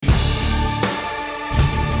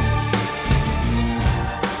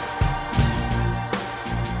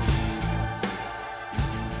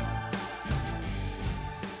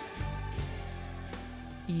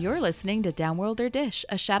You're listening to Downworlder Dish,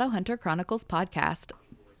 a Shadowhunter Chronicles podcast.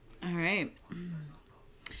 All right.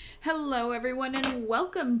 Hello, everyone, and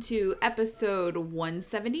welcome to episode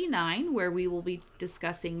 179, where we will be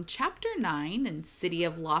discussing Chapter 9 in City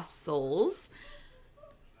of Lost Souls.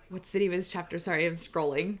 What's the name of this chapter? Sorry, I'm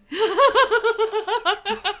scrolling. The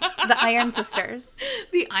Iron Sisters.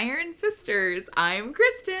 The Iron Sisters. I'm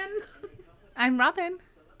Kristen. I'm Robin.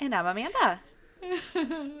 And I'm Amanda.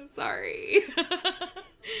 Sorry.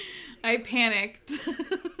 I panicked.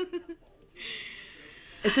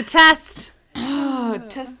 It's a test. Oh,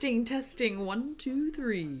 testing. 1, 2,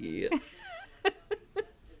 3.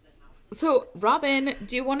 So, Robin,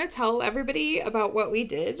 do you want to tell everybody about what we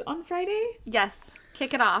did on Friday? Yes.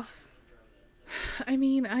 Kick it off. I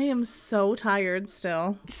mean, I am so tired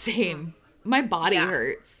still. Same. My body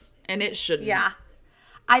hurts, and it shouldn't. Yeah.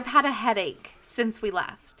 I've had a headache since we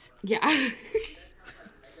left. Yeah.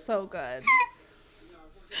 So good.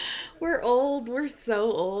 We're old. We're so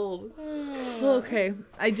old. Well, okay.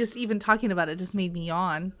 Even talking about it just made me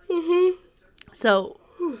yawn. So,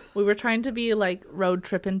 we were trying to be like road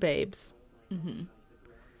tripping babes. Mm-hmm.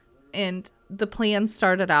 And the plan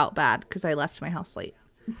started out bad because I left my house late.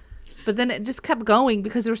 But then it just kept going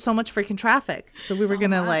because there was so much freaking traffic. So we were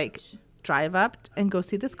going to like drive up and go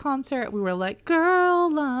see this concert. We were like, girl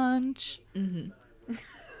lunch. Mm-hmm.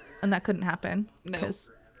 And that couldn't happen. No. Because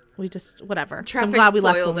we just, whatever. Traffic so I'm glad we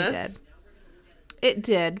left foiled when we us. did. It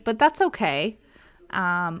did, but that's okay.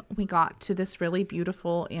 We got to this really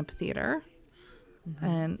beautiful amphitheater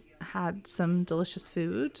and had some delicious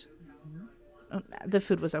food. The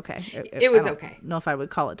food was okay. It was I don't okay. know if I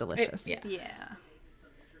would call it delicious. Yeah.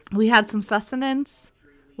 We had some sustenance.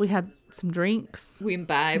 We had some drinks. We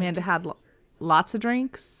imbibed. Amanda had lots of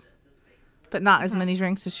drinks, but not as many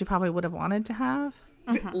drinks as she probably would have wanted to have.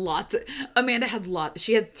 Amanda had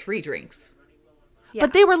She had 3 drinks. Yeah.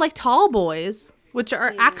 But they were like tall boys, which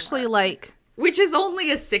are actually like... Which is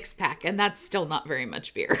only a 6-pack, and that's still not very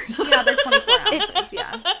much beer. Yeah, they're 24 ounces,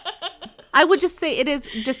 yeah. I would just say it is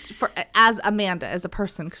just for as Amanda, as a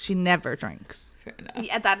person, because she never drinks. Fair enough.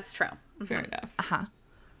 Yeah, that is true. Fair enough. Uh-huh.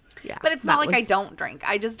 Yeah. But it's not like I don't drink.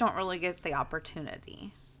 I just don't really get the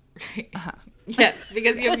opportunity. Right. Yes,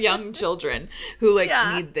 because you have young children who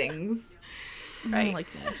need things. Right. Like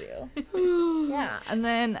you. Yeah. And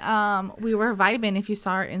then we were vibing. If you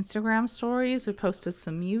saw our Instagram stories, we posted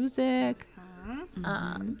some music.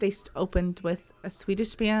 They opened with a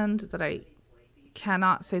Swedish band that I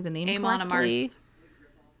cannot say the name correctly.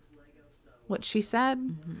 What she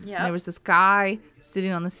said. Yeah. There was this guy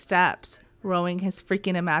sitting on the steps rowing his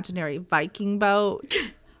freaking imaginary Viking boat.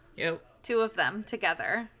 Yep. 2 of them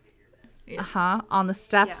together. On the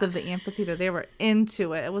steps of the amphitheater. They were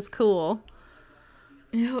into it. It was cool.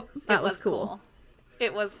 Yep. That was cool.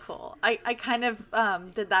 It was cool. I kind of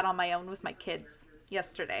did that on my own with my kids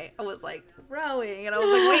yesterday. I was like rowing, and I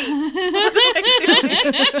was like, wait. What am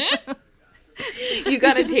I doing? You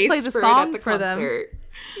got to should just play taste the for it song at the for them. concert.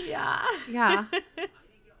 Yeah. Yeah.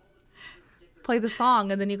 Play the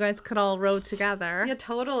song, and then you guys could all row together. Yeah,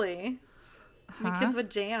 totally. My kids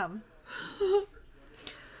would jam.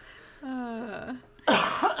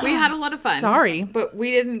 We had a lot of fun. Sorry. But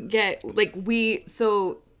we didn't get,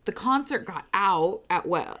 so the concert got out at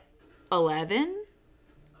what, 11?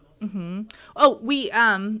 Mm-hmm. Oh, we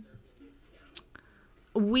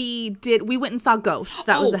went and saw Ghosts.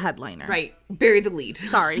 That was the headliner. Right. Bury the lead.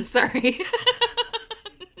 Sorry. Sorry.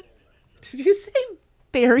 Did you say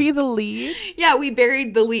bury the lead? Yeah, we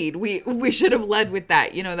buried the lead. We should have led with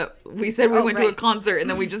that. You know, that we said we went to a concert and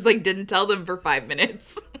then we just didn't tell them for 5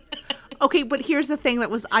 minutes. Okay, but here's the thing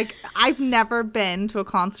that was I've never been to a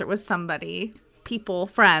concert with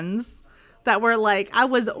friends that were I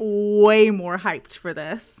was way more hyped for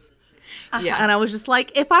this. Yeah. And I was just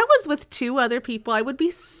like, if I was with 2 other people, I would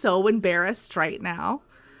be so embarrassed right now.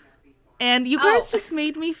 And you guys just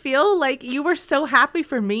made me feel like you were so happy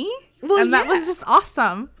for me. Well, and that was just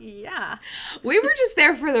awesome. Yeah. We were just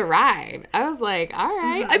there for the ride. I was like, all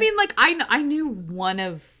right. I mean, I knew one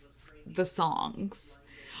of the songs.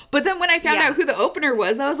 But then when I found out who the opener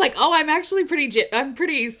was, I was like, oh, I'm actually I'm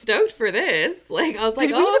pretty stoked for this. I was like,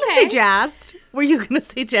 were you gonna say jazzed? Were you going to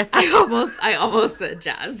say jazzed? I almost said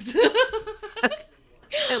jazzed.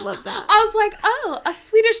 I love that. I was like, oh, a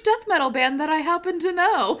Swedish death metal band that I happen to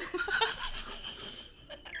know.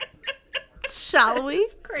 Shall we?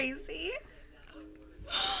 It's crazy.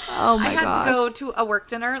 Oh my gosh. I had gosh. to go to a work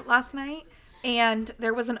dinner last night, and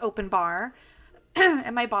there was an open bar,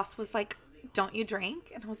 and my boss was like, don't you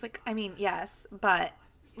drink? And I was like, I mean, yes, but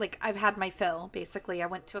I've had my fill, basically. I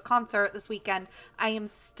went to a concert this weekend. I am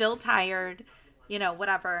still tired,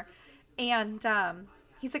 whatever. And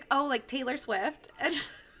He's like, oh, like Taylor Swift. And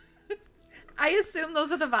I assume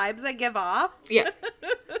those are the vibes I give off. Yeah.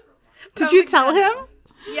 Did you tell him?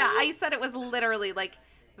 Yeah, I said it was literally like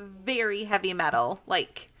very heavy metal,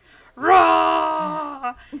 like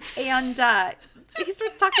raw. And he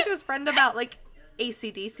starts talking to his friend about like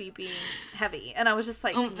AC/DC being heavy, and I was just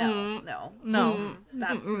like, no,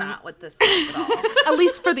 that's not what this is at all. At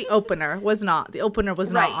least for the opener was not. The opener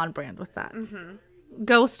was not Right. on brand with that.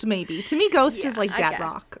 Ghost maybe. To me, Ghost is like I dead guess.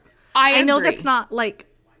 rock. I know agree. that's not like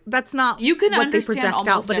You can what they understand project almost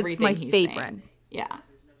out, but it's everything my he's favorite. saying. Yeah.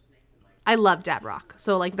 I love dad rock.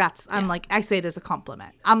 So like I'm like, I say it as a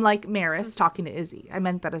compliment. I'm like Maris talking to Izzy. I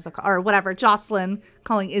meant that as or whatever. Jocelyn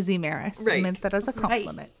calling Izzy Maris. I Right. meant that as a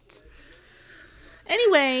compliment.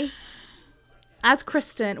 Anyway, as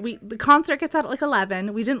Kristen, the concert gets out at like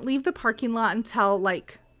 11. We didn't leave the parking lot until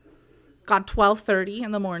like 12:30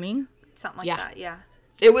 in the morning. Something like Yeah. that, yeah.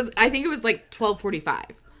 I think it was like 12:45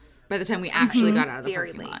 by the time we actually got out of the Very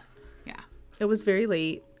parking late. lot. Yeah. It was very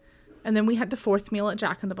late. And then we had to fourth meal at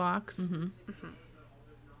Jack in the Box.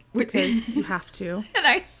 Because you have to. And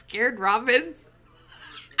I scared Robin's.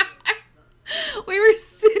 We were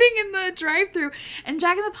sitting in the drive-thru, and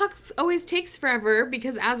Jack in the Box always takes forever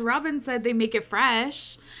because, as Robin said, they make it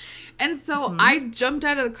fresh. And so I jumped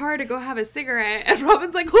out of the car to go have a cigarette, and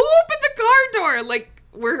Robin's like, "Who opened the car door?" Like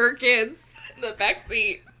we're her kids in the back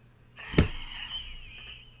seat.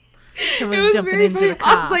 Someone's jumping very into funny. the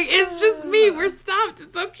car. I was like, "It's just me. We're stopped.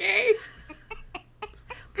 It's okay."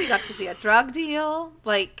 We got to see a drug deal.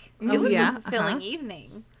 Like, it was yeah, a fulfilling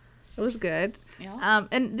evening. it was good. Yeah.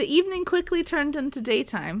 And the evening quickly turned into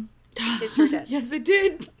daytime. It sure did. Yes, it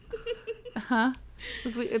did.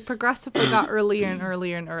 Because it progressively got earlier and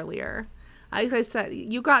earlier and earlier. Like I said,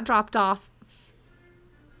 you got dropped off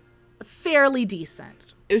fairly decent.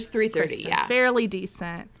 It was 3:30. Kristen. Yeah. Fairly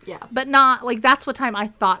decent. Yeah. But not, like, that's what time I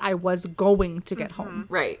thought I was going to get home.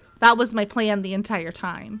 Right. That was my plan the entire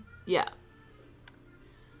time. Yeah.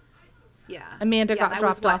 Yeah. Amanda got that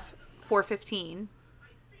dropped was, off 4:15.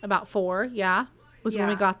 about 4, was when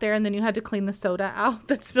we Yeah. got there, and then you had to clean the soda out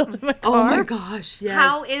that spilled in my Oh car. my gosh. Yes.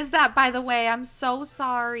 How is that, by the way? I'm so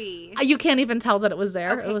sorry. You can't even tell that it was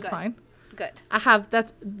there. Okay, it was good. fine. Good.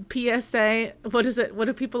 That's PSA. What is it? What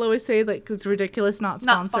do people always say? Like, it's ridiculous, not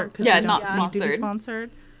Not sponsored. 'cause Yeah, we not don't need to be sponsored.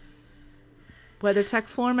 sponsored. WeatherTech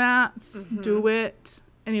floor mats, do it.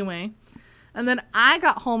 Anyway. And then I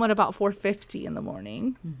got home at about 4:50 in the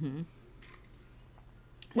morning. And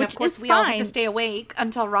Which of course, is we all had fine to stay awake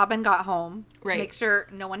until Robin got home to Right. make sure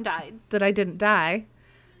no one died. that I didn't die.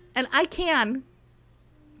 And I can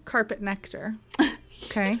carpet nectar.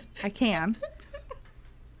 Okay? I can.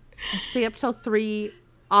 I stay up till 3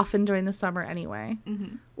 often during the summer anyway.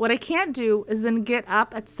 What I can't do is then get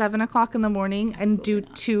up at 7 o'clock in the morning and do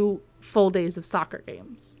 2 full days of soccer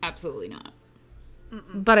games. Absolutely not.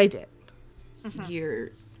 But I did.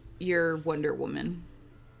 You're Wonder Woman.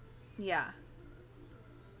 Yeah.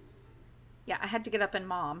 Yeah, I had to get up and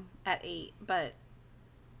mom at 8, but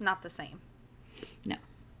not the same. No.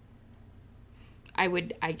 I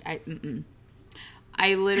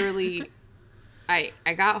literally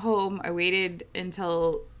I got home, I waited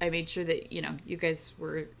until I made sure that, you guys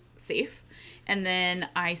were safe. And then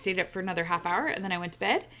I stayed up for another half hour, and then I went to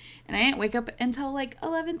bed, and I didn't wake up until like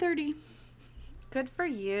 11:30. Good for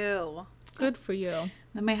you. Good for you.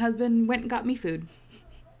 Then my husband went and got me food.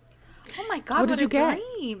 Oh my God, What did you get?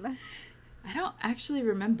 dream. I don't actually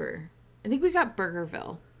remember. I think we got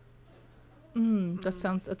Burgerville. That's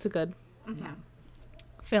a good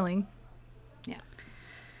feeling.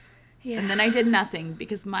 Yeah. And then I did nothing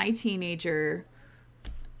because my teenager,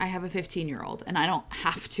 I have a 15-year-old, and I don't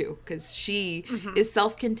have to because she is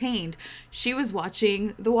self-contained. She was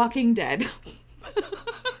watching The Walking Dead.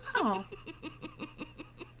 Oh.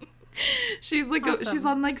 She's like, Awesome. she's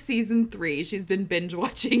on like season 3. She's been binge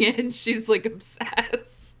watching it, and she's like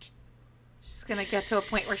obsessed. She's going to get to a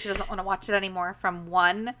point where she doesn't want to watch it anymore from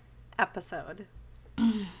one episode.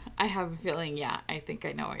 I have a feeling, I think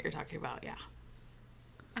I know what you're talking about, yeah.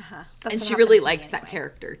 Uh-huh. And she really likes that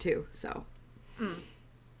character too, so.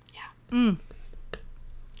 Yeah.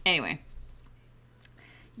 Anyway.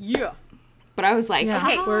 Yeah. But I was like, Yeah.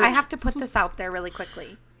 Okay, We're- I have to put this out there really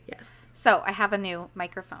quickly. yes. So I have a new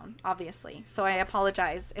microphone, obviously. So I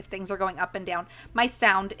apologize if things are going up and down. My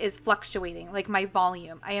sound is fluctuating, like my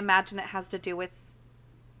volume. I imagine it has to do with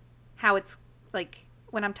how it's like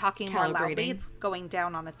when I'm talking more loudly, Calibrating. it's going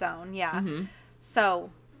down on its own. Yeah.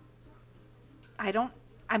 So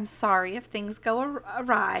I'm sorry if things go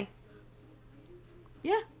awry.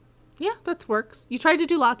 Yeah. Yeah, that works. You try to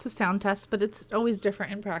do lots of sound tests, but it's always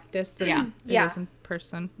different in practice than Yeah. it Yeah. is in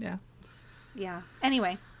person. Yeah. Yeah.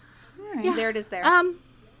 Anyway, All right. there it is there.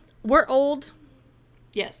 We're old.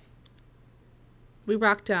 Yes, We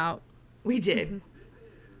rocked out. we did.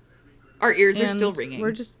 Our ears are still and ringing.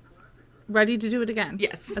 We're just ready to do it again.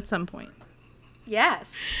 Yes. At some point.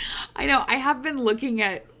 Yes. I know. I have been looking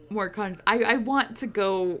at more concerts. I want to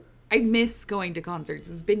go. I miss going to concerts.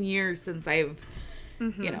 It's been years since I've,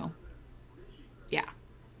 yeah.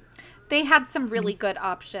 They had some really good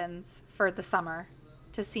options for the summer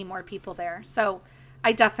to see more people there. So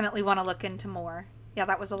I definitely want to look into more. Yeah,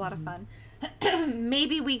 that was a lot of fun.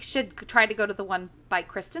 Maybe we should try to go to the one by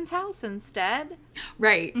Kristen's house instead.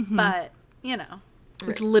 Right. But,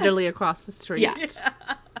 It's literally across the street. Yeah.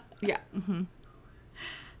 Yeah.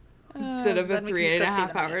 Instead of a then we can just go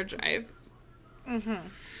stay 3.5 the hour drive.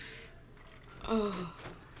 Oh.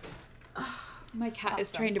 My cat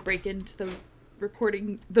is trying to break into the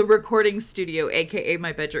recording studio, aka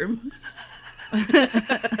my bedroom.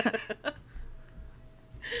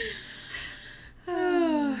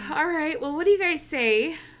 All right. Well, what do you guys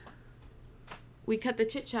say? We cut the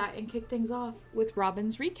chit chat and kick things off with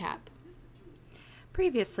Robin's recap.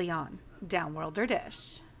 Previously on Downworlder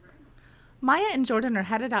Dish. Maya and Jordan are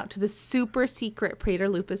headed out to the super secret Praetor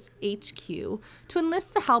Lupus HQ to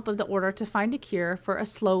enlist the help of the Order to find a cure for a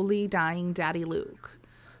slowly dying Daddy Luke.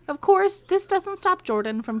 Of course, this doesn't stop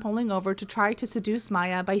Jordan from pulling over to try to seduce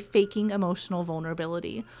Maya by faking emotional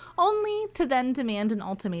vulnerability, only to then demand an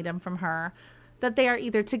ultimatum from her that they are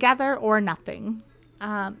either together or nothing.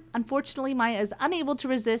 Unfortunately, Maya is unable to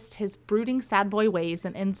resist his brooding sad boy ways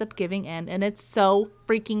and ends up giving in, and it's so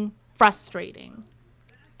freaking frustrating.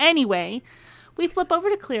 Anyway, we flip over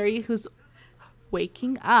to Clary, who's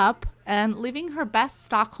waking up and living her best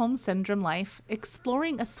Stockholm Syndrome life,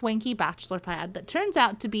 exploring a swanky bachelor pad that turns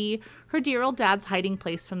out to be her dear old dad's hiding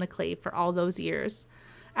place from the clave for all those years.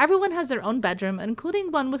 Everyone has their own bedroom, including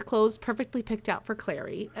one with clothes perfectly picked out for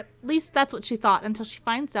Clary. At least that's what she thought until she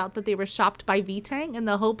finds out that they were shopped by V-Tang in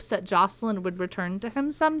the hopes that Jocelyn would return to him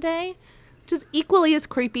someday, which is equally as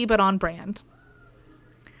creepy but on brand.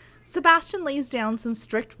 Sebastian lays down some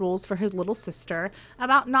strict rules for his little sister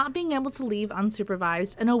about not being able to leave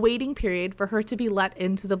unsupervised and a waiting period for her to be let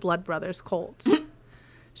into the Blood Brothers cult.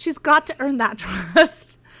 She's got to earn that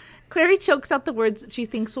trust. Clary chokes out the words that she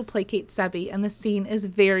thinks will placate Sebi, and the scene is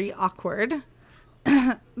very awkward.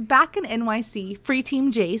 Back in NYC, Free Team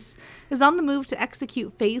Jace is on the move to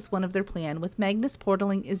execute phase 1 of their plan, with Magnus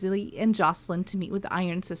portaling Izzy and Jocelyn to meet with the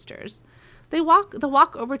Iron Sisters. The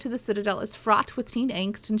walk over to the Citadel is fraught with teen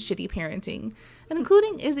angst and shitty parenting,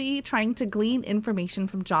 including Izzy trying to glean information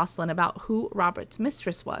from Jocelyn about who Robert's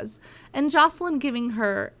mistress was, and Jocelyn giving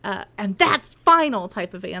her and that's final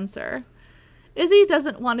type of answer. Izzy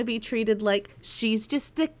doesn't want to be treated like she's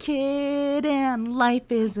just a kid and life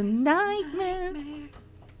is a nightmare.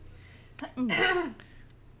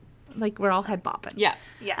 Like we're all head bopping. Yeah.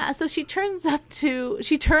 Yes. So she turns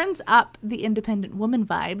up the independent woman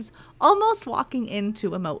vibes, almost walking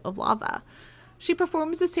into a moat of lava. She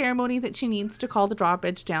performs the ceremony that she needs to call the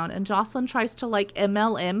drawbridge down, and Jocelyn tries to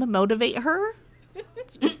MLM motivate her,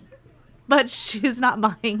 but she's not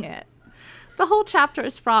buying it. The whole chapter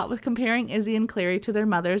is fraught with comparing Izzy and Clary to their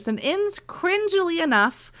mothers and ends cringily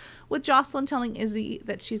enough with Jocelyn telling Izzy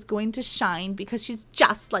that she's going to shine because she's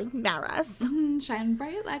just like Maris. Shine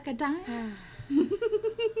bright like a diamond.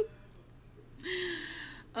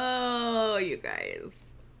 Oh, you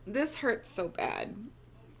guys. This hurts so bad.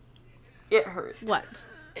 It hurts. What?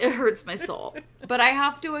 It hurts my soul. But I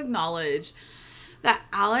have to acknowledge that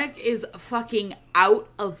Alec is fucking out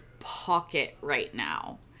of pocket right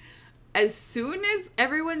now. As soon as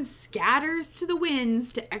everyone scatters to the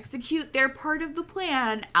winds to execute their part of the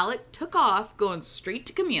plan, Alec took off, going straight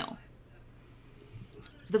to Camille.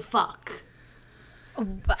 The fuck?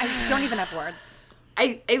 I don't even have words.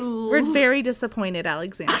 We're very disappointed,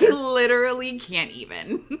 Alexander. I literally can't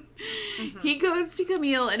even. He goes to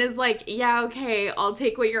Camille and is like, yeah, okay, I'll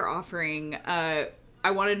take what you're offering. I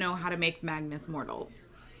want to know how to make Magnus mortal.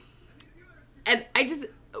 And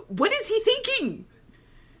what is he thinking?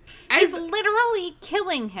 He's literally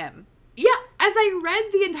killing him. Yeah, as I read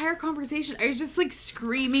the entire conversation, I was just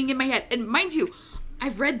screaming in my head. And mind you,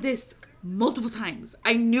 I've read this multiple times.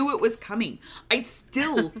 I knew it was coming. I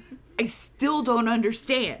still don't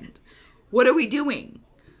understand. What are we doing?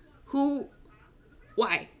 Who?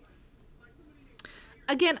 Why?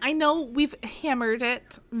 Again, I know we've hammered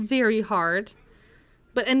it very hard,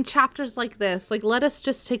 but in chapters like this, let us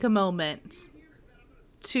just take a moment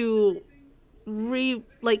to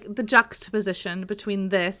the juxtaposition between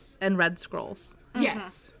this and Red Scrolls.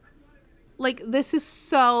 Yes. This is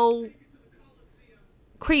so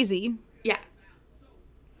crazy. Yeah.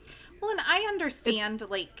 Well, and I understand,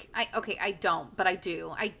 I don't, but I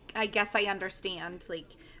do. I guess I understand,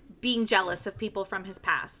 like, being jealous of people from his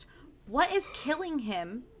past. What is killing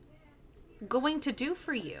him going to do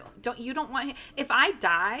for you? You don't want him. If I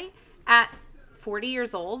die at 40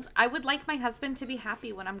 years old, I would like my husband to be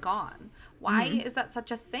happy when I'm gone. Why is that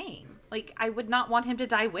such a thing? Like, I would not want him to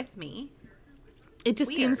die with me. It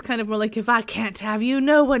just seems kind of more like, if I can't have you,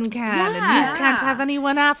 no one can. And you can't have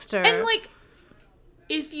anyone after. And, like,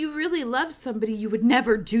 if you really love somebody, you would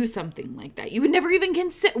never do something like that. You would never even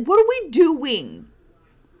consider, what are we doing?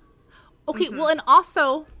 Okay, well, and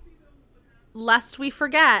also, lest we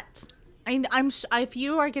forget, if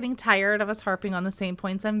you are getting tired of us harping on the same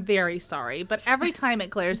points, I'm very sorry. But every time it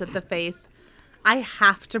glares at the face, I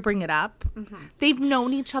have to bring it up. They've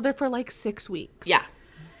known each other for like 6 weeks. Yeah.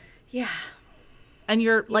 Yeah. And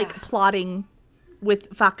you're like plotting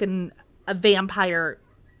with fucking a vampire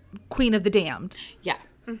queen of the damned. Yeah.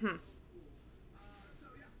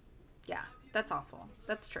 Yeah, that's awful.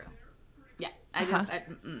 That's true. Yeah.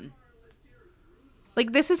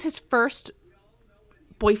 Like, this is his first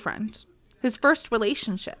boyfriend. His first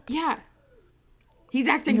relationship. Yeah. He's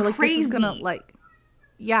acting You're like, crazy. This is gonna, like,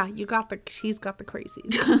 yeah, he's got the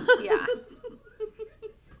crazies. Yeah.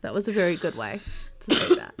 That was a very good way to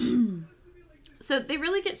say that. So they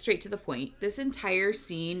really get straight to the point. This entire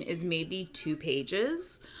scene is maybe 2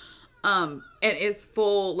 pages. And it's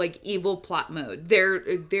full, like, evil plot mode.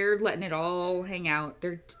 They're letting it all hang out.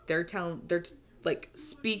 They're like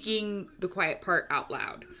speaking the quiet part out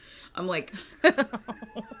loud. I'm like,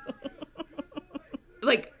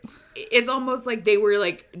 like, it's almost like they were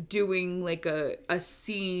like doing like a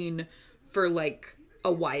scene for like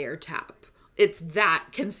a wiretap. It's that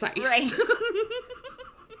concise. Right.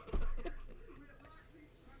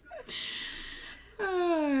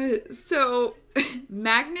 So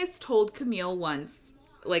Magnus told Camille once,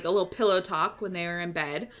 like, a little pillow talk when they were in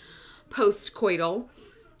bed, post-coital,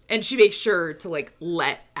 and she makes sure to, like,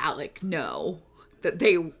 let Alec know that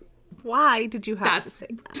they... Why did you have to say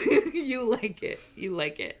that? You like it. You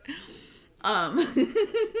like it.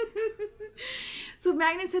 So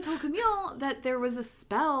Magnus had told Camille that there was a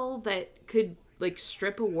spell that could, like,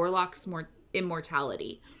 strip a warlock's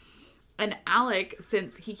immortality. And Alec,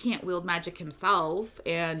 since he can't wield magic himself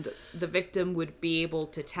and the victim would be able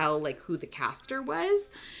to tell, like, who the caster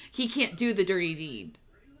was, he can't do the dirty deed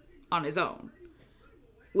on his own,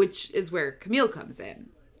 which is where Camille comes in.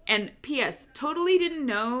 And P.S., totally didn't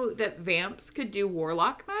know that vamps could do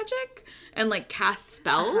warlock magic and, like, cast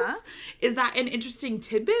spells. Is that an interesting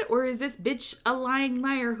tidbit, or is this bitch a lying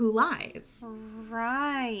liar who lies?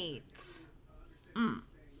 Right.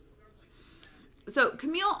 So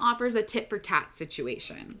Camille offers a tit for tat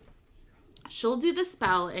situation. She'll do the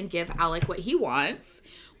spell and give Alec what he wants,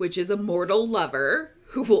 which is a mortal lover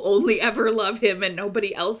who will only ever love him and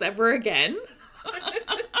nobody else ever again.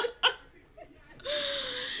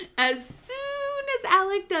 As soon as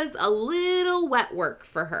Alec does a little wet work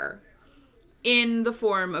for her in the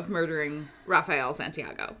form of murdering Rafael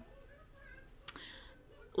Santiago.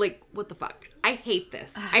 Like, what the fuck? I hate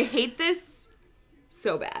this. I hate this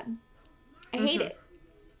so bad. I hate it.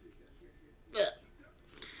 Ugh.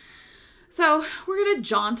 So we're going to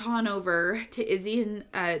jaunt on over to Izzy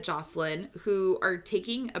and Jocelyn, who are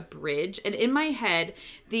taking a bridge. And in my head,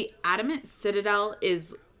 the Adamant Citadel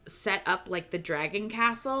is set up like the Dragon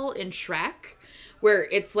Castle in Shrek, where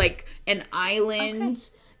it's like an island,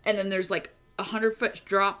 and then there's like 100-foot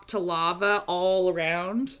drop to lava all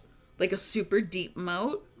around, like a super deep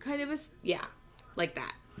moat, kind of like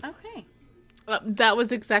that. Okay. That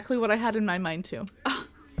was exactly what I had in my mind too. Oh,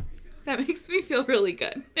 that makes me feel really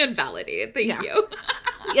good and validated. Thank you.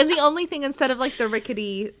 And the only thing, instead of like the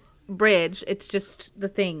rickety bridge, it's just the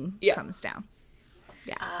thing comes down.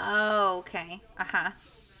 Yeah. Oh, okay.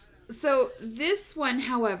 So this one,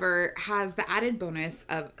 however, has the added bonus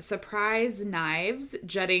of surprise knives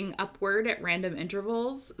jutting upward at random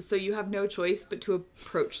intervals. So you have no choice but to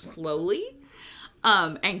approach slowly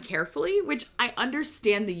and carefully, which I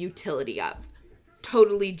understand the utility of.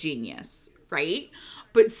 Totally genius, right?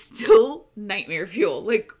 But still nightmare fuel.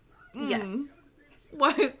 Like, yes.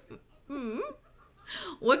 What?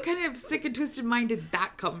 What kind of sick and twisted mind did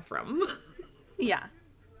that come from? Yeah.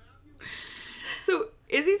 So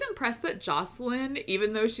Izzy's impressed that Jocelyn,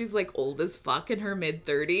 even though she's like old as fuck in her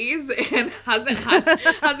mid-30s and hasn't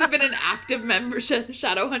been an active member,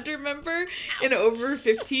 Shadowhunter member in over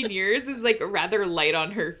 15 years, is like rather light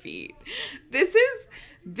on her feet. This is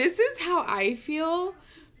how I feel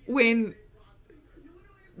when,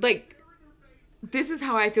 like, this is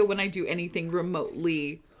how I feel when I do anything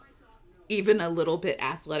remotely even a little bit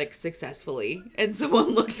athletic successfully, and someone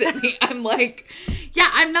looks at me, I'm like, yeah,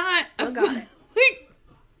 I'm not. Still got it.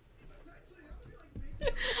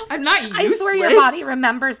 I'm not useless. I swear your body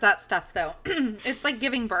remembers that stuff, though. It's like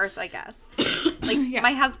giving birth, I guess. Like,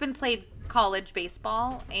 my husband played college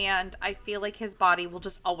baseball, and I feel like his body will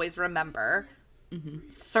just always remember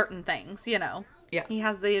certain things, you know? Yeah. He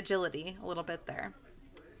has the agility a little bit there.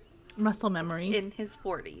 Muscle memory. In his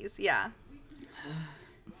 40s, yeah.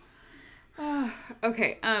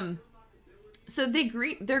 Okay, so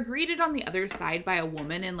they're greeted on the other side by a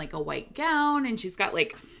woman in like a white gown, and she's got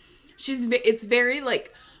like, it's very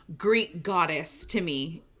like Greek goddess to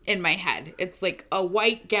me in my head. It's like a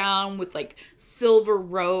white gown with like silver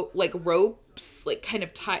ropes, like kind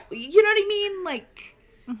of tied, you know what I mean? Like,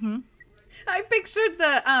 I pictured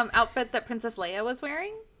the outfit that Princess Leia was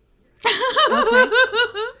wearing.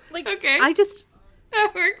 Okay.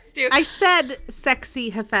 That works too. I said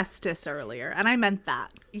sexy Hephaestus earlier, and I meant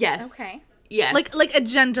that. Yes. Okay. Yes. Like a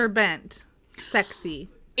gender bent sexy.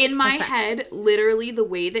 In my Hephaestus. head, literally the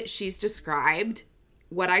way that she's described,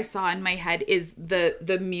 what I saw in my head is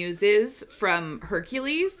the muses from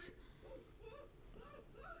Hercules.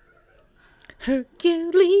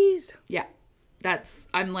 Hercules. Yeah. That's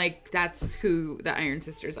who the Iron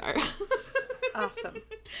Sisters are. Awesome.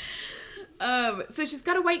 So she's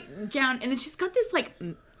got a white gown, and then she's got this like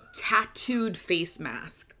tattooed face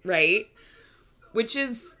mask, right? Which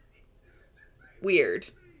is weird.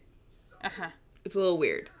 Uh-huh. It's a little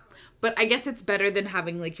weird. But I guess it's better than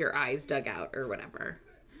having like your eyes dug out or whatever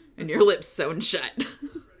and your lips sewn shut.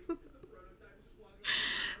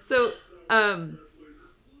 So,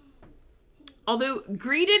 although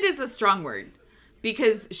greeted is a strong word,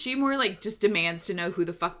 because she more like just demands to know who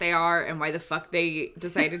the fuck they are and why the fuck they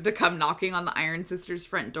decided to come knocking on the Iron Sisters'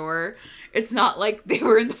 front door. It's not like they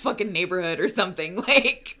were in the fucking neighborhood or something.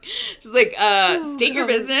 Like, she's like, state your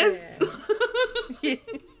business.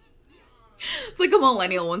 It's like a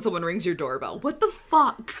millennial when someone rings your doorbell. What the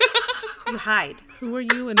fuck? You hide. Who are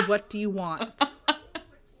you and what do you want?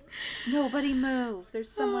 Nobody move.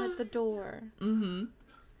 There's someone at the door.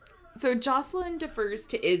 So Jocelyn defers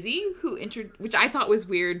to Izzy, which I thought was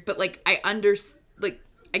weird, but like I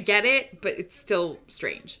get it, but it's still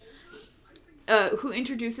strange. Who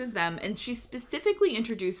introduces them, and she specifically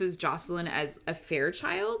introduces Jocelyn as a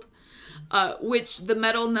Fairchild, which the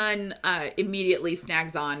metal nun immediately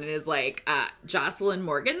snags on and is like, Jocelyn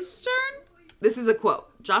Morgenstern? This is a quote.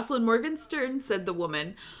 Jocelyn Morgenstern, said the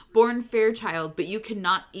woman, born Fairchild, but you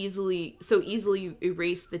cannot so easily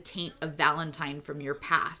erase the taint of Valentine from your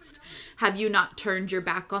past. Have you not turned your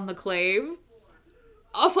back on the clave?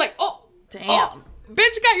 I was like, oh, Damn. oh,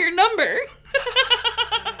 bitch got your number.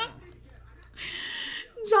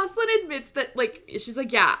 Jocelyn admits that, like, she's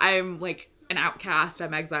like, yeah, I'm like an outcast,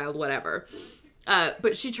 I'm exiled, whatever.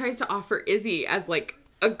 But she tries to offer Izzy as like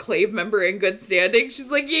a clave member in good standing.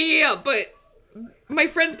 She's like, yeah, but my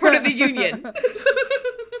friend's part of the union.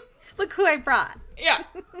 Look who I brought. Yeah.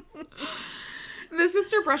 The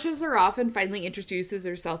sister brushes her off and finally introduces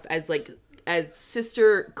herself as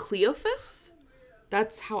Sister Cleophas.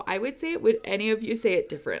 That's how I would say it. Would any of you say it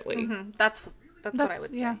differently? That's what I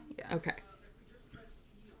would say. Yeah. Okay.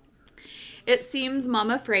 It seems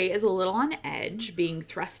Mama Frey is a little on edge, being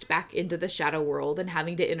thrust back into the shadow world and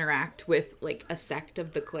having to interact with like a sect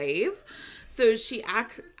of the clave. So she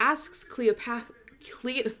asks Cleophas?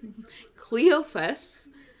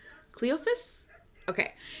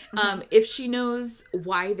 Okay. If she knows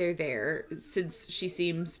why they're there, since she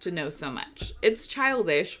seems to know so much. It's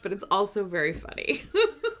childish, but it's also very funny.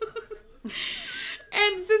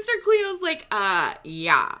 And Sister Cleo's like,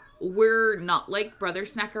 yeah, we're not like Brother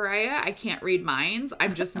Snackariah. I can't read minds.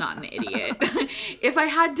 I'm just not an idiot. If I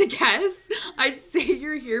had to guess, I'd say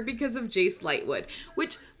you're here because of Jace Lightwood.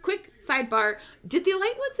 Which, quick sidebar, did the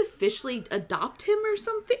Lightwoods officially adopt him or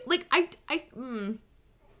something? Like,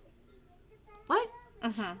 what?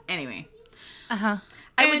 Anyway. I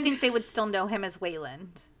would think they would still know him as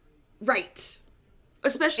Wayland. Right.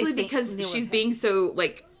 Especially If they because knew of she's him. being so,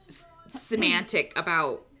 like, semantic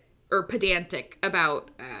about, or pedantic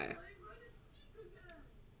about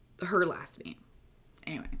her last name.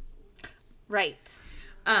 Anyway. Right.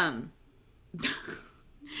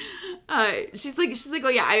 She's like, oh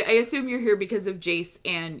yeah, I assume you're here because of Jace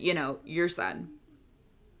and, you know, your son.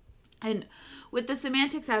 And with the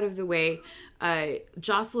semantics out of the way,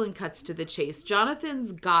 Jocelyn cuts to the chase.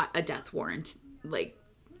 Jonathan's got a death warrant. Like,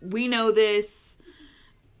 we know this.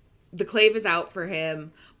 The clave is out for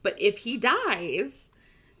him. But if he dies,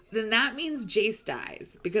 then that means Jace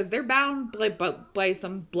dies. Because they're bound by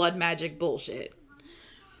some blood magic bullshit.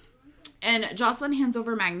 And Jocelyn hands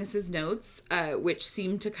over Magnus's notes, which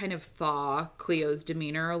seem to kind of thaw Cleo's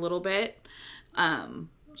demeanor a little bit.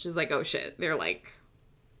 She's like, oh shit, they're like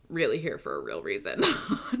really here for a real reason.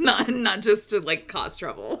 not just to like cause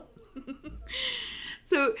trouble.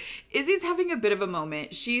 So Izzy's having a bit of a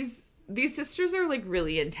moment. These sisters are like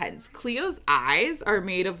really intense. Cleo's eyes are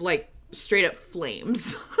made of like straight up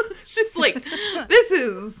flames. She's like, this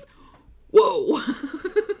is whoa.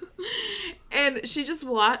 And she just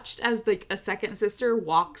watched as like a second sister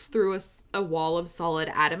walks through a wall of solid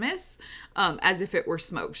adamus, as if it were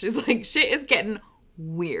smoke. She's like, shit is getting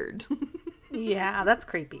weird. Yeah, that's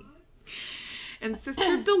creepy. And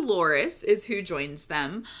Sister Dolores is who joins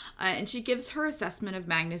them, and she gives her assessment of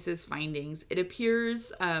Magnus's findings. It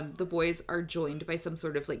appears the boys are joined by some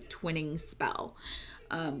sort of like twinning spell,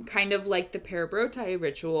 kind of like the Parabroti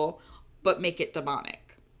ritual, but make it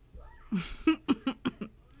demonic.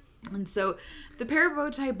 And so the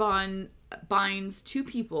Parabroti bond binds two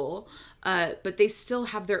people, but they still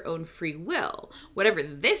have their own free will. Whatever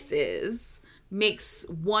this is makes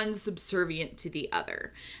one subservient to the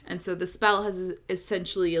other. And so the spell has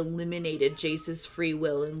essentially eliminated Jace's free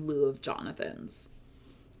will in lieu of Jonathan's,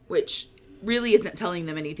 which really isn't telling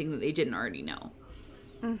them anything that they didn't already know.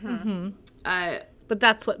 Mm-hmm. But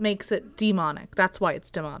that's what makes it demonic. That's why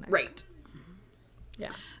it's demonic. Right.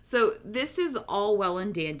 Yeah. So this is all well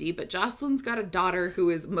and dandy, but Jocelyn's got a daughter who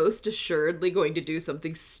is most assuredly going to do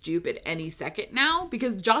something stupid any second now,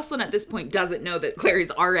 because Jocelyn at this point doesn't know that Clary's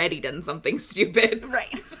already done something stupid.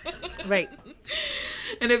 Right. Right.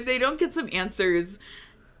 And if they don't get some answers,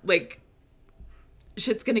 like,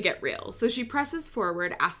 shit's gonna get real. So she presses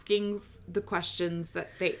forward, asking the questions that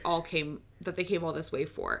they came all this way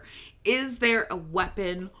for. Is there a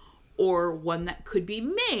weapon or one that could be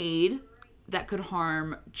made that could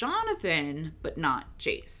harm Jonathan, but not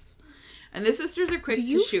Jace? And the sisters are quick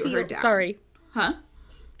to shoot her down. Sorry. Huh?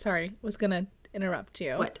 Sorry. Was going to interrupt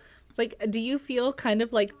you. What? It's like, do you feel kind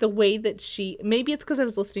of like the way that maybe it's because I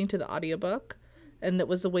was listening to the audiobook and that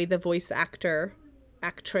was the way the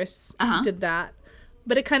actress did that.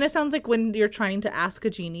 But it kind of sounds like when you're trying to ask a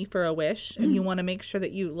genie for a wish and you want to make sure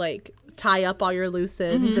that you like tie up all your loose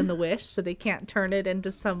ends in the wish so they can't turn it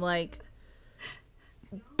into some like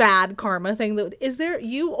bad karma thing that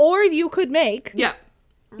you could make. Yeah.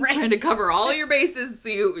 Right. Trying to cover all your bases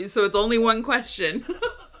so it's only one question.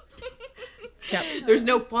 Yep. There's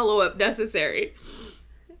no follow-up necessary.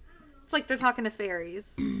 It's like they're talking to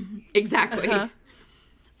fairies. Exactly.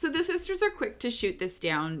 So the sisters are quick to shoot this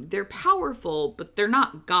down. They're powerful, but they're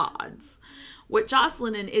not gods. What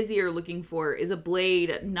Jocelyn and Izzy are looking for is a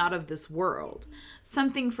blade not of this world.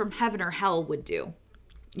 Something from heaven or hell would do.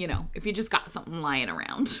 You know, if you just got something lying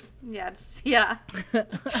around. Yes. Yeah.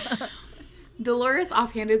 Dolores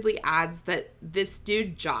offhandedly adds that this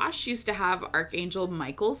dude Josh used to have Archangel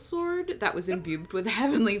Michael's sword that was imbued with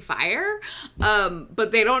heavenly fire,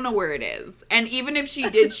 but they don't know where it is. And even if she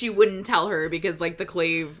did, she wouldn't tell her because, like, the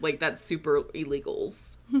clave, like, that's super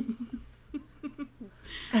illegals.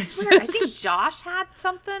 I swear, I think Josh had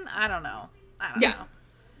something. I don't know. know.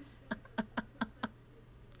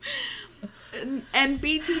 And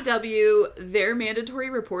BTW, they're mandatory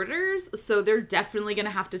reporters, so they're definitely going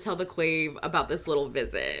to have to tell the clave about this little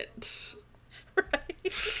visit.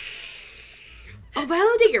 Right. I'll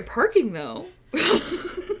validate your parking, though.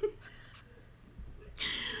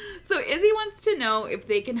 So Izzy wants to know if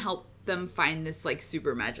they can help them find this, like,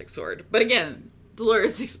 super magic sword. But again,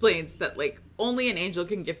 Dolores explains that, like, only an angel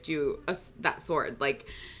can gift you that sword. Like,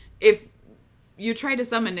 if you try to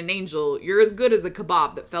summon an angel, you're as good as a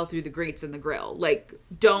kebab that fell through the grates in the grill. Like,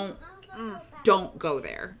 don't go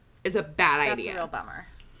there. It's a bad idea. That's a real bummer.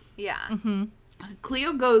 Yeah. Mm-hmm.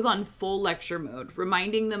 Cleo goes on full lecture mode,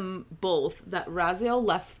 reminding them both that Raziel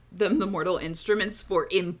left them the mortal instruments for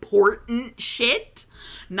important shit,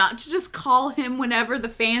 not to just call him whenever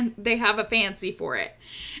they have a fancy for it.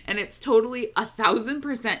 And it's totally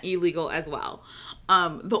 1,000% illegal as well.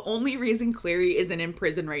 The only reason Clary isn't in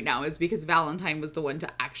prison right now is because Valentine was the one to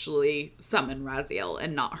actually summon Raziel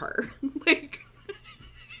and not her. Like,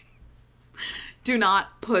 do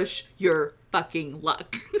not push your fucking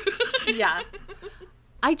luck. Yeah.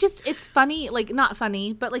 It's funny, like, not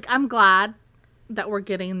funny, but, like, I'm glad that we're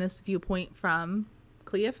getting this viewpoint from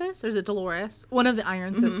Cleophas, or is it Dolores? One of the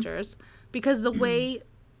Iron Sisters. Because the way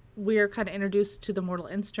we're kind of introduced to the mortal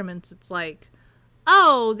instruments, it's like,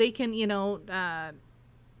 oh, they can,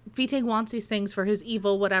 Viteg wants these things for his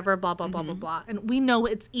evil, whatever, blah, blah, blah, blah, blah. And we know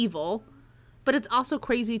it's evil, but it's also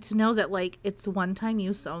crazy to know that, like, it's one-time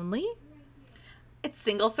use only. It's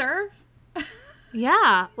single serve.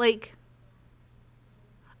 Yeah, like,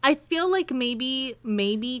 I feel like maybe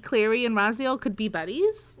Clary and Raziel could be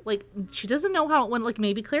buddies. Like, she doesn't know how it went. Like,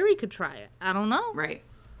 maybe Clary could try it. I don't know. Right.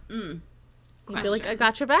 You'd be like, I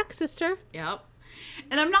got your back, sister. Yep.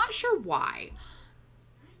 And I'm not sure why,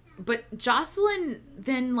 but Jocelyn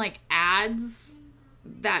then, like, adds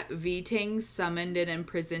that Viting summoned and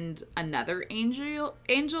imprisoned another angel,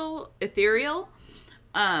 Ethereal.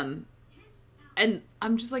 And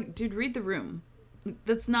I'm just like, dude, read the room.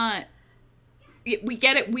 That's not... We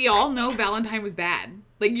get it. We all know Valentine was bad.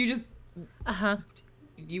 Like, you just...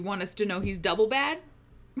 You want us to know he's double bad?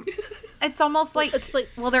 It's almost like, It's like-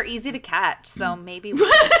 well, they're easy to catch, so maybe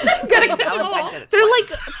Gotta catch 'em all. Valentine did it They're twice.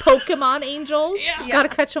 like Pokemon angels. Yeah. Gotta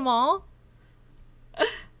catch them all.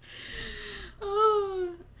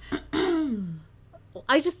 Oh.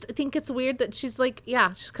 I just think it's weird that she's like,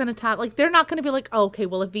 yeah, she's kind of like, they're not going to be like, oh, okay,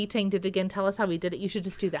 well, if V-Tang did it again, tell us how he did it. You should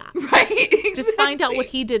just do that. Right? Exactly. Just find out what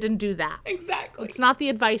he did and do that. Exactly. It's not the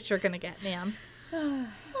advice you're going to get, ma'am. And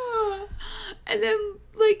then,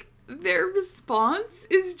 like, their response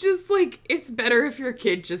is just like, it's better if your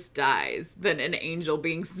kid just dies than an angel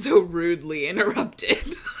being so rudely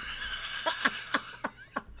interrupted.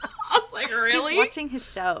 I was like, really? He's watching his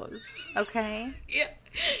shows, okay? Yeah.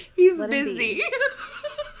 He's Let him busy. be.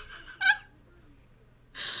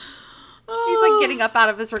 He's like getting up out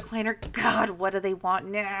of his recliner. God, what do they want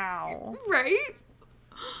now? Right?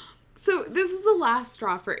 So this is the last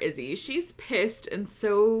straw for Izzy. She's pissed and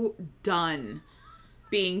so done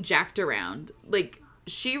being jacked around. Like,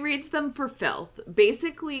 she reads them for filth,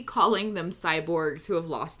 basically calling them cyborgs who have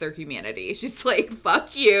lost their humanity. She's like,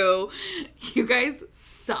 fuck you. You guys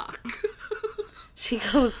suck. She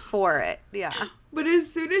goes for it. Yeah. But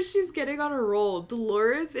as soon as she's getting on a roll,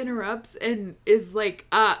 Dolores interrupts and is like,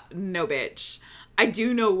 no, bitch. I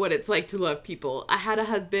do know what it's like to love people. I had a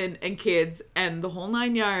husband and kids and the whole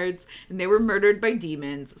 9 yards, and they were murdered by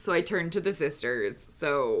demons, so I turned to the sisters.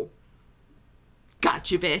 So,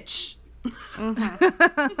 gotcha, bitch.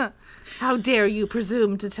 How dare you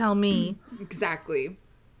presume to tell me? Exactly.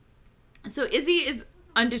 So Izzy is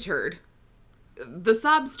undeterred. The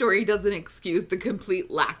sob story doesn't excuse the complete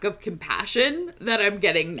lack of compassion that I'm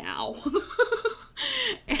getting now.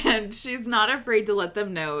 And she's not afraid to let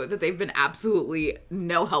them know that they've been absolutely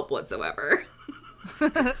no help whatsoever.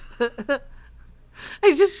 I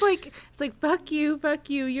just like, it's like, fuck you,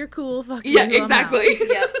 you're cool, fuck you. Yeah, I'm out. exactly.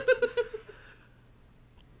 Yep.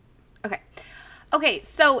 Okay,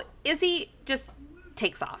 so Izzy just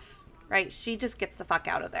takes off, right? She just gets the fuck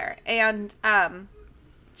out of there. And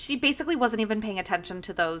she basically wasn't even paying attention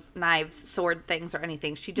to those knives, sword things, or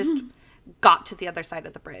anything. She just got to the other side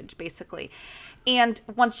of the bridge, basically. And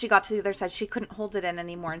once she got to the other side, she couldn't hold it in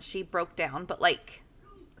anymore, and she broke down. But, like,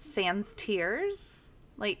 sans tears,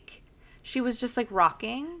 like, she was just, like,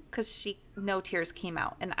 rocking because no tears came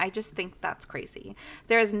out. And I just think that's crazy.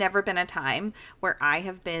 There has never been a time where I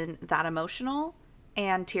have been that emotional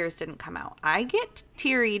and tears didn't come out. I get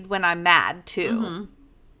teary-eyed when I'm mad, too.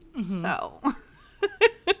 So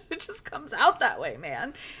it just comes out that way,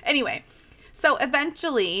 man. Anyway, so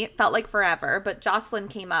eventually, it felt like forever, but Jocelyn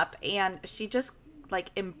came up and she just,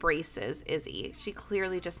 like, embraces Izzy. She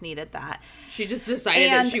clearly just needed that. She just decided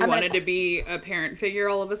that And she wanted to be a parent figure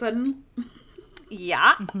all of a sudden.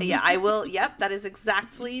 Yeah, yeah, I will. Yep, that is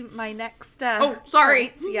exactly my next. Oh, sorry.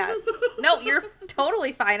 Point. Yes. No, you're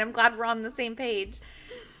totally fine. I'm glad we're on the same page.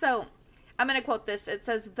 So, I'm going to quote this. It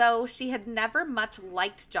says, though she had never much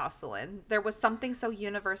liked Jocelyn, there was something so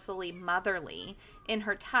universally motherly in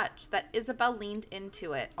her touch that Isabel leaned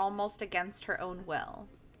into it, almost against her own will.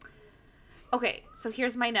 Okay, so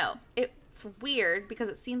here's my note. It's weird because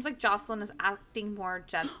it seems like Jocelyn is acting more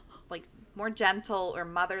gentle or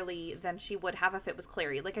motherly than she would have if it was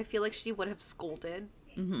Clary. Like, I feel like she would have scolded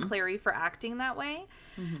Clary for acting that way.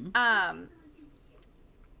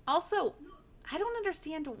 Also, I don't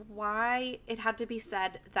understand why it had to be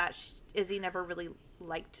said that Izzy never really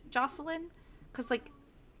liked Jocelyn. Because, like,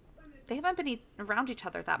 they haven't been around each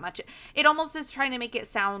other that much. It almost is trying to make it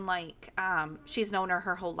sound like she's known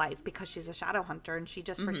her whole life because she's a Shadowhunter and she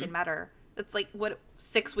just freaking met her. It's like,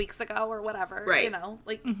 6 weeks ago or whatever. Right. You know?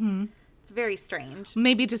 Like, it's very strange.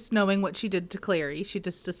 Maybe just knowing what she did to Clary, she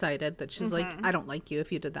just decided that she's like, I don't like you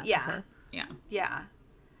if you did that to her. Yeah. Yeah.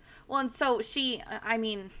 Well, and so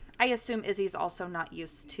I assume Izzy's also not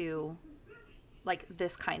used to, like,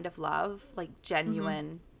 this kind of love, like,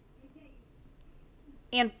 genuine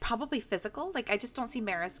and probably physical. Like, I just don't see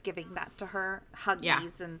Maris giving that to her,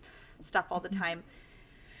 huggies and stuff all the time.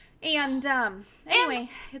 And anyway,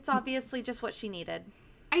 it's obviously just what she needed.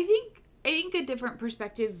 I think a different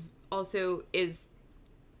perspective also is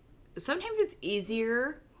sometimes it's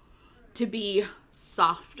easier to be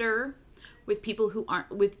softer with people who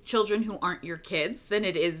aren't, with children who aren't your kids than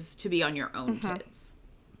it is to be on your own kids.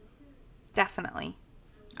 Definitely.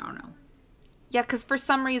 I don't know. Yeah, because for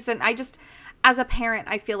some reason, as a parent,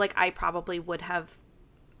 I feel like I probably would have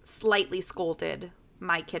slightly scolded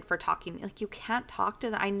my kid for talking. Like, you can't talk to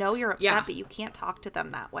them. I know you're upset, but you can't talk to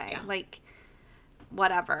them that way. Yeah. Like,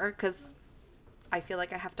 whatever, because I feel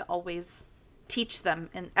like I have to always teach them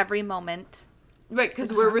in every moment. Right,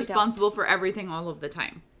 because we're responsible for everything all of the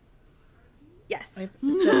time. Yes. I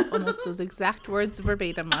said almost those exact words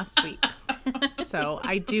verbatim last week. So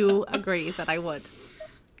I do agree that I would.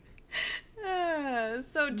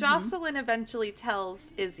 So Jocelyn eventually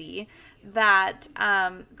tells Izzy that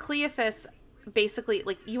Cleophas basically,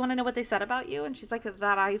 like, you want to know what they said about you? And she's like,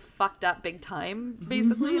 that I fucked up big time,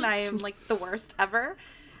 basically, and I am, like, the worst ever.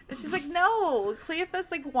 And she's like, no,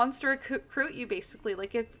 Cleophas, like, wants to recruit you, basically.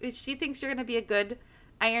 Like, if she thinks you're going to be a good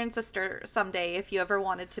Iron Sister someday, if you ever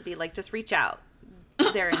wanted to be, like, just reach out.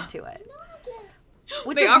 They're into it.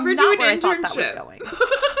 Which They is offered not you an where I thought that was internship. going.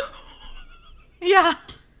 Yeah.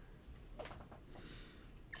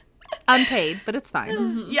 Unpaid, but it's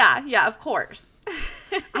fine. Yeah, of course.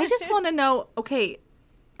 I just want to know, okay,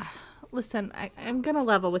 listen, I'm going to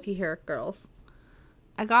level with you here, girls.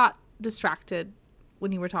 I got distracted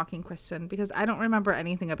when you were talking, Kristen, because I don't remember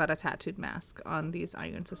anything about a tattooed mask on these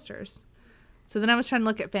Iron Sisters. So then I was trying to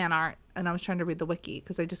look at fan art, and I was trying to read the wiki,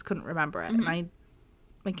 because I just couldn't remember it. And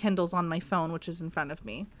my Kindle's on my phone, which is in front of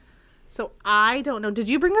me. So I don't know. Did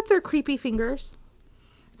you bring up their creepy fingers?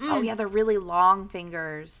 Oh, yeah, they're really long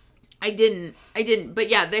fingers. I didn't. But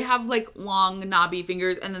yeah, they have, like, long, knobby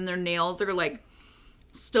fingers, and then their nails are, like,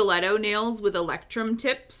 stiletto nails with electrum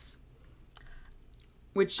tips.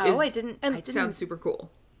 Which sounds super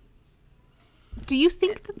cool. Do you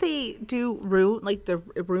think that they do the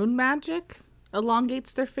rune magic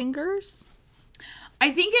elongates their fingers?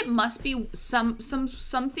 I think it must be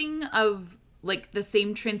something of, like, the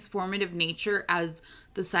same transformative nature as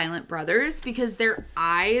the Silent Brothers, because their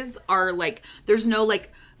eyes are, like, there's no,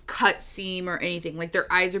 like, cut seam or anything. Like,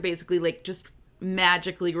 their eyes are basically, like, just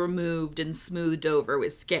magically removed and smoothed over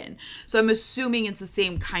with skin. So I'm assuming it's the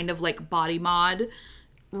same kind of, like, body mod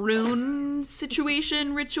rune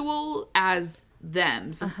situation ritual as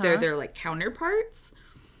them, since they're their, like, counterparts.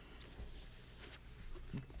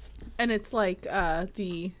 And it's like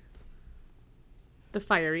the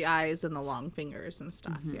fiery eyes and the long fingers and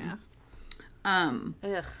stuff. Yeah.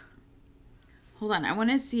 Ugh. Hold on, I want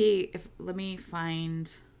to see if, let me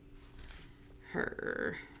find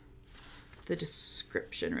the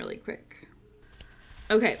description really quick.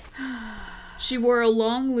 Okay. She wore a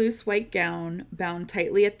long, loose white gown bound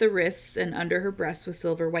tightly at the wrists and under her breasts with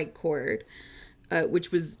silver white cord,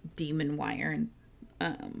 which was demon wire, and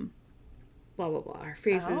blah, blah, blah. Her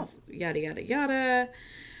face is yada, yada, yada.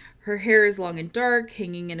 Her hair is long and dark,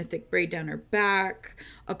 hanging in a thick braid down her back.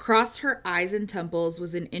 Across her eyes and temples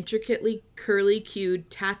was an intricately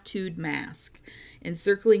curly-cued, tattooed mask,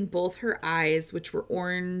 encircling both her eyes, which were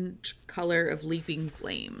orange color of leaping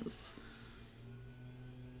flames.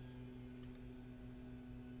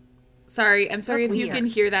 I'm sorry if you can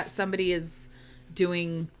hear that somebody is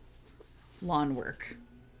doing lawn work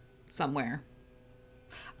somewhere.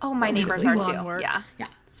 Oh, my neighbors are lawn too. work. Yeah. Yeah.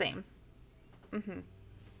 Same.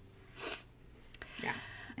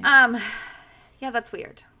 Yeah. Yeah, that's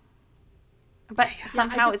weird. But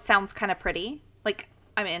somehow it sounds kind of pretty. Like,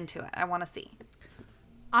 I'm into it. I want to see.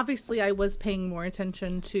 Obviously, I was paying more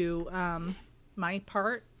attention to my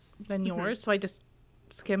part than yours, so I just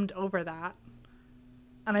skimmed over that.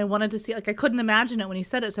 And I wanted to see, like, I couldn't imagine it when you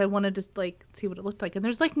said it, so I wanted to, like, see what it looked like. And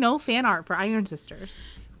there's, like, no fan art for Iron Sisters,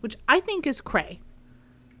 which I think is cray.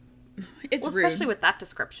 It's rude. Especially with that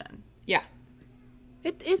description. Yeah.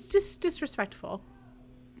 It's just disrespectful.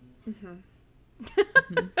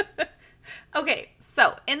 Okay,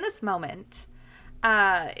 so in this moment,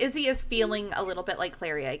 Izzy is feeling a little bit like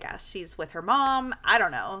Clary, I guess. She's with her mom. I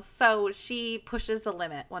don't know. So she pushes the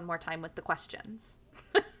limit one more time with the questions.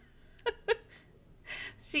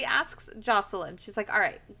 She asks Jocelyn, she's like, all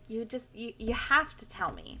right, you have to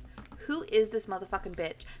tell me, who is this motherfucking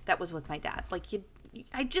bitch that was with my dad? Like,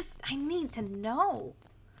 I need to know.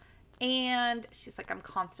 And she's like, I'm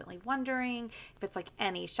constantly wondering if it's, like,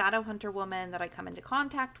 any Shadowhunter woman that I come into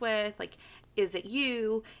contact with. Like, is it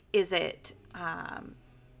you? Is it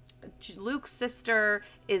Luke's sister?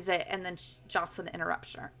 Is it? And then Jocelyn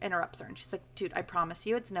interrupts her. And she's like, dude, I promise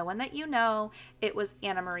you, it's no one that you know. It was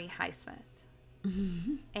Anna Marie Highsmith.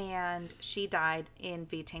 And she died in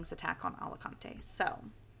V-Tank's attack on Alicante. So,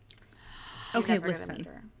 Okay, listen.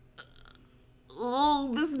 listen.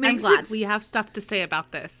 Oh, this I'm makes glad it... we have stuff to say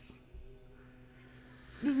about this.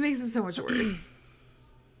 This makes it so much worse.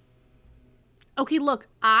 Okay, look,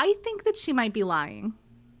 I think that she might be lying.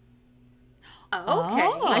 Okay.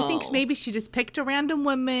 I think maybe she just picked a random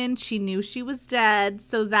woman. She knew she was dead,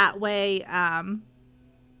 so that way,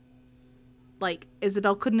 like,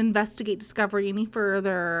 Isabel couldn't investigate Discovery any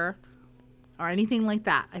further or anything like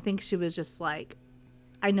that. I think she was just like,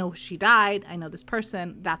 I know she died. I know this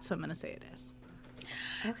person. That's who I'm going to say it is.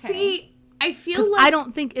 Okay. See, I feel like... I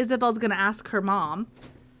don't think Isabel's going to ask her mom.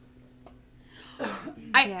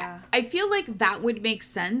 I feel like that would make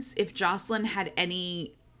sense if Jocelyn had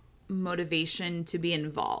any motivation to be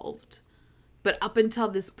involved. But up until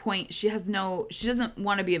this point, she doesn't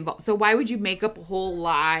want to be involved. So why would you make up a whole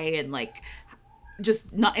lie and like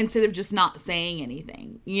just not, instead of just not saying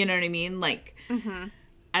anything? You know what I mean? Like,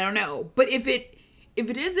 I don't know. But if it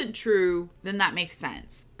isn't true, then that makes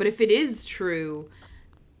sense. But if it is true,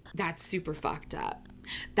 that's super fucked up.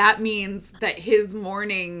 That means that his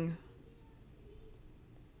mourning,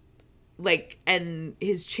 like, and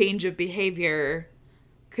his change of behavior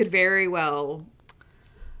could very well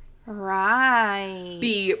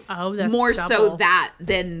be more double. so that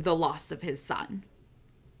than the loss of his son.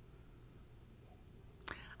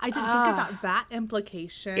 I didn't think about that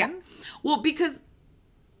implication. Yeah. Well, because,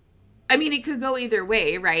 I mean, it could go either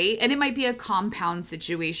way, right? And it might be a compound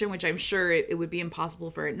situation, which I'm sure it would be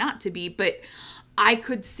impossible for it not to be. But I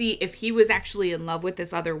could see if he was actually in love with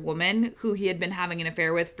this other woman who he had been having an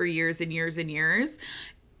affair with for years and years and years,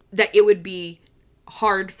 that it would be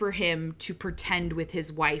hard for him to pretend with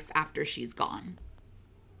his wife after she's gone.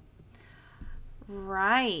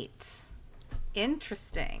 Right.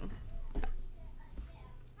 Interesting.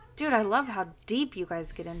 Dude, I love how deep you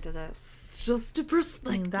guys get into this. It's just a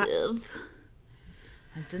perspective.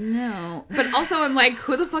 I don't know. But also I'm like,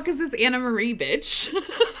 who the fuck is this Anna Marie bitch?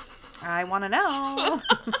 I want to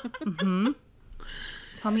know.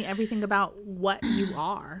 Tell me everything about what you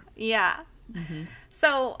are. Yeah.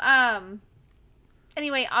 So,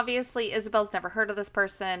 anyway, obviously Isabel's never heard of this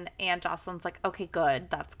person, and Jocelyn's like, okay,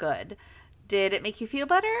 good. That's good. Did it make you feel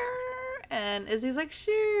better? And Izzy's like,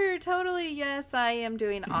 sure, totally. Yes, I am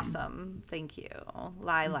doing awesome. Thank you.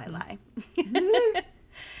 Lie.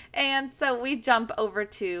 And so we jump over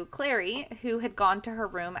to Clary, who had gone to her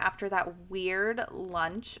room after that weird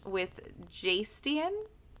lunch with Jastian.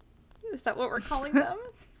 Is that what we're calling them?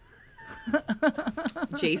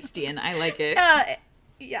 Jastian, I like it.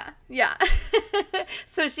 Yeah.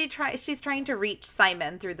 So she's trying to reach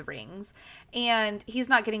Simon through the rings, and he's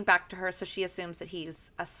not getting back to her, so she assumes that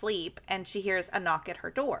he's asleep, and she hears a knock at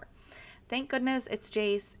her door. Thank goodness it's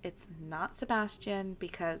Jace. It's not Sebastian,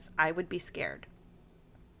 because I would be scared.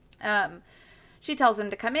 She tells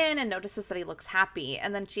him to come in and notices that he looks happy,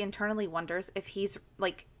 and then she internally wonders if he's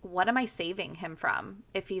like, what am I saving him from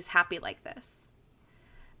if he's happy like this?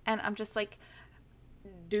 And I'm just like,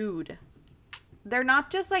 dude, they're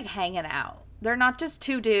not just like hanging out. They're not just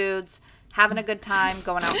two dudes having a good time,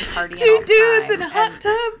 going out and partying. Two dudes in a hot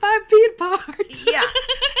tub, 5 feet apart. Yeah.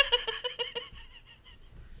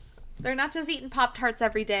 They're not just eating Pop-Tarts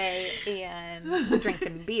every day and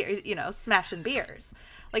drinking beer, smashing beers.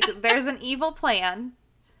 Like, there's an evil plan.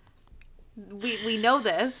 We know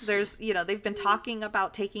this. There's, they've been talking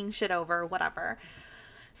about taking shit over, whatever.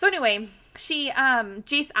 So anyway,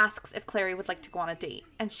 Jace asks if Clary would like to go on a date.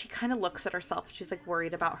 And she kind of looks at herself. She's, like,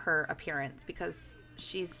 worried about her appearance because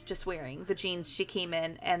she's just wearing the jeans she came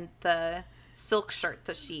in and the silk shirt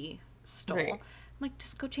that she stole. Right. I'm like,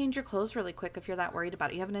 just go change your clothes really quick if you're that worried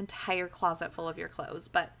about it. You have an entire closet full of your clothes.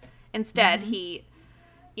 But instead, he,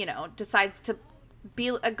 decides to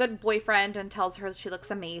be a good boyfriend and tells her she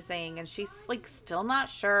looks amazing, and she's like still not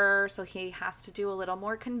sure, so he has to do a little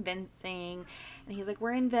more convincing, and he's like,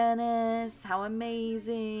 we're in Venice, how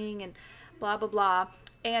amazing, and blah blah blah,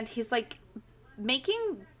 and he's like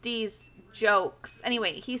making these jokes.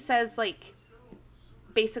 Anyway, he says like,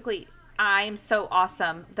 basically, I'm so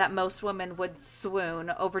awesome that most women would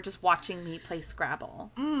swoon over just watching me play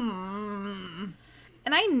Scrabble. And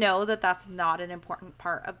I know that that's not an important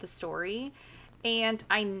part of the story. And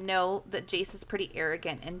I know that Jace is pretty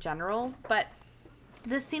arrogant in general, but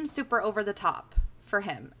this seems super over the top for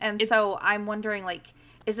him. And so I'm wondering, like,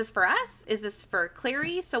 is this for us? Is this for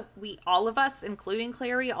Clary? So all of us, including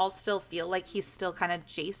Clary, all still feel like he's still kind of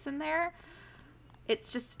Jace there.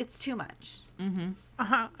 It's too much.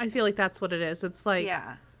 I feel like that's what it is. It's like,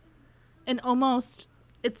 yeah. And almost,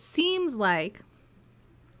 it seems like,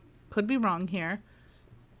 could be wrong here.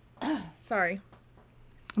 Sorry.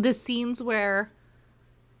 The scenes where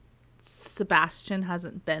Sebastian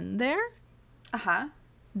hasn't been there,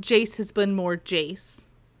 Jace has been more Jace.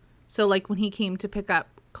 So, like, when he came to pick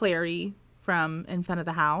up Clary from in front of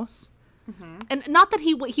the house. And not that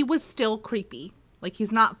he was still creepy. Like,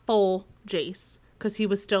 he's not full Jace, because he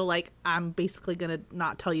was still like, I'm basically going to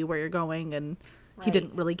not tell you where you're going, and he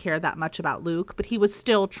didn't really care that much about Luke, but he was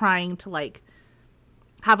still trying to, like,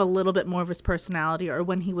 have a little bit more of his personality, or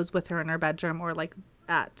when he was with her in her bedroom, or, like,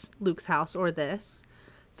 at Luke's house, or this.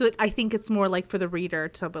 So I think it's more, like, for the reader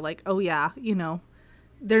to be like, oh, yeah, you know,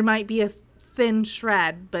 there might be a thin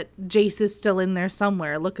shred, but Jace is still in there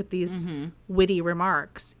somewhere. Look at these witty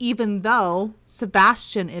remarks, even though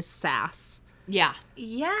Sebastian is sass. Yeah.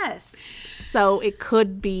 Yes. So it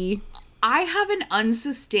could be. I have an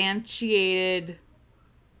unsubstantiated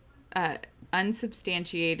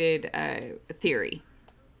theory.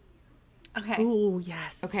 Okay. Oh,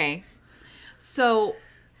 yes. Okay. So,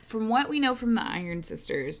 from what we know from the Iron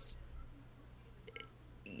Sisters,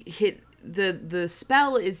 the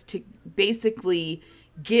spell is to basically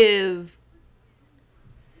give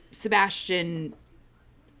Sebastian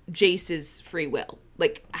Jace's free will.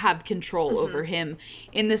 Like, have control over him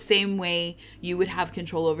in the same way you would have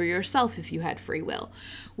control over yourself if you had free will.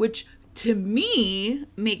 Which, to me,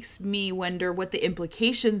 makes me wonder what the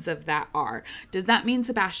implications of that are. Does that mean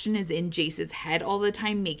Sebastian is in Jace's head all the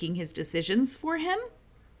time, making his decisions for him?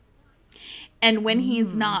 And when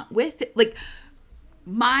he's not with it, like,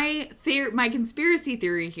 my conspiracy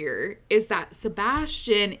theory here is that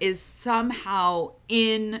Sebastian is somehow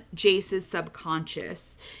in Jace's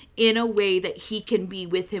subconscious in a way that he can be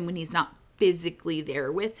with him when he's not physically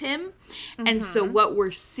there with him. And so what we're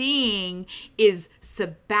seeing is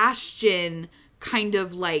Sebastian kind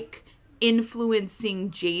of like influencing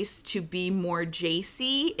Jace to be more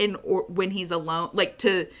Jacey when he's alone, like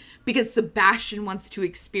because Sebastian wants to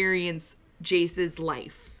experience Jace's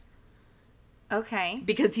life. Okay.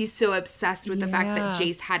 Because he's so obsessed with the fact that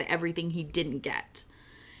Jace had everything he didn't get.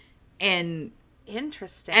 And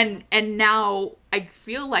interesting. And now I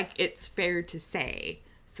feel like it's fair to say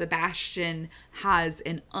Sebastian has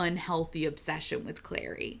an unhealthy obsession with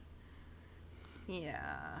Clary.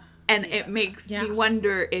 Yeah. And it makes me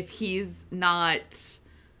wonder if he's not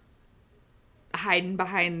hiding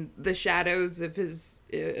behind the shadows of his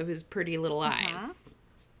pretty little eyes.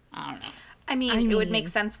 I don't know. I mean, it would make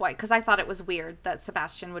sense why, because I thought it was weird that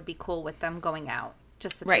Sebastian would be cool with them going out,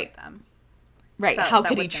 just the two of them. Right. So How that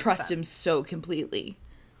could he would make trust sense. him so completely?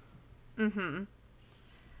 I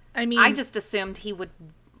mean, I just assumed he would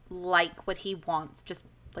like what he wants, just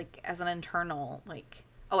like as an internal, like,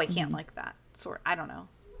 oh, I can't like that sort. I don't know.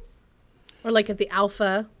 or like at the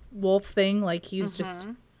alpha wolf thing, like he's just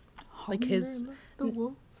like his The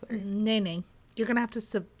wolf. Sorry. Nay. You're gonna have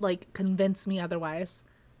to like convince me otherwise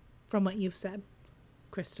from what you've said,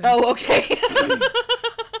 Kristen. Oh, okay.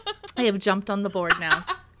 I have jumped on the board now.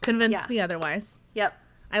 Convince me otherwise. Yep.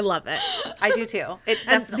 I love it. I do too. It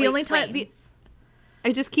definitely the only time explains.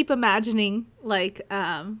 I just keep imagining like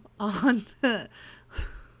on the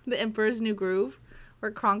Emperor's New Groove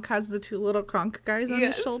where Kronk has the two little Kronk guys on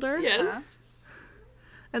his shoulder. Yes.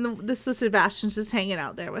 And this is Sebastian's just hanging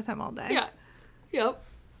out there with him all day. Yeah. Yep.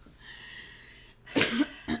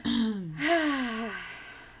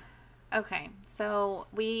 Okay, so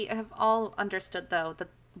we have all understood, though, that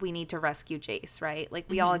we need to rescue Jace, right? Like,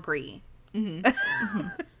 we all agree. that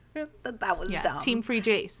was dumb. Team Free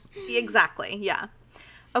Jace. Exactly, yeah.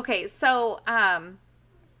 Okay, so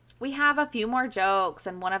we have a few more jokes,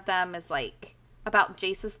 and one of them is, like, about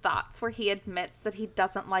Jace's thoughts, where he admits that he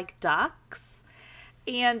doesn't like ducks.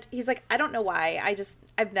 And he's like, I don't know why,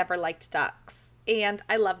 I've never liked ducks. And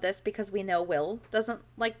I love this because we know Will doesn't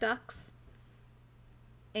like ducks.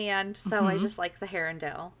 And so I just like the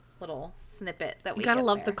Herondale little snippet that we gotta get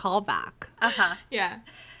love there. the callback. Yeah.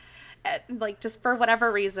 And, like, just for whatever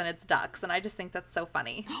reason, it's ducks, and I just think that's so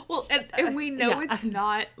funny. Well, and we know it's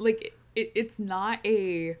not like it's not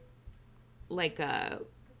a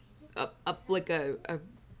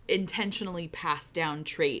intentionally passed down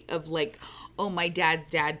trait of like, oh, my dad's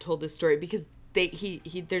dad told this story, because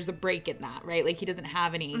he there's a break in that, right? Like, he doesn't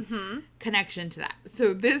have any connection to that.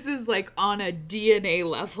 So this is like on a DNA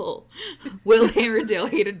level. Will Herondale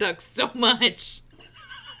hated ducks so much.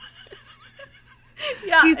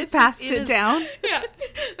 Yeah, He's passed it down. Yeah,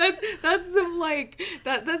 that's some like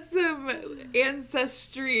that's some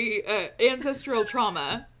ancestral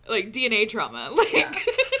trauma, like DNA trauma, like.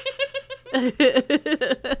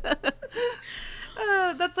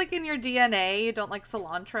 That's like in your DNA. You don't like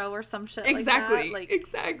cilantro or some shit Exactly. like that. Like,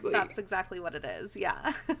 exactly. That's exactly what it is.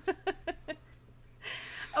 Yeah.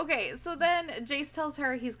 Okay, so then Jace tells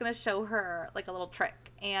her he's going to show her like a little trick,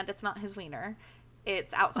 and it's not his wiener.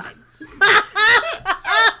 It's outside.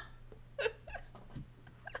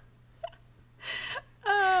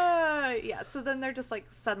 Yes. Yeah, so then they're just like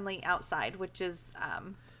suddenly outside, which is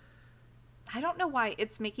I don't know why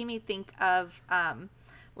it's making me think of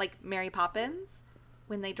like Mary Poppins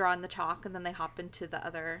when they draw in the chalk and then they hop into the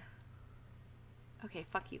other. Okay,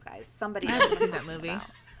 fuck you guys. Somebody I haven't seen that movie. about.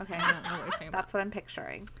 Okay, I don't know what you're talking about. that's what I'm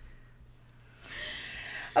picturing.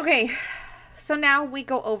 Okay, so now we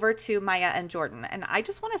go over to Maya and Jordan, and I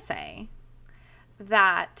just want to say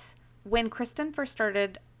that when Kristen first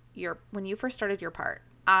started when you first started your part,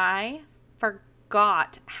 I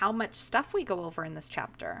forgot how much stuff we go over in this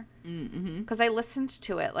chapter because I listened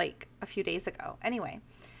to it like a few days ago. Anyway,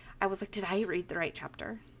 I was like, did I read the right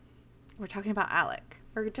chapter? We're talking about Alec.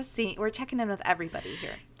 We're checking in with everybody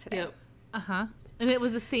here today. Yep. Uh-huh. And it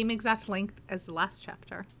was the same exact length as the last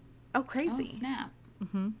chapter. Oh, crazy. Oh, snap.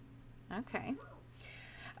 Okay.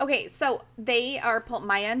 Okay, so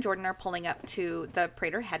Maya and Jordan are pulling up to the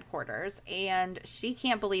Praetor headquarters, and she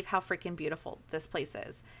can't believe how freaking beautiful this place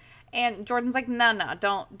is. And Jordan's like, no,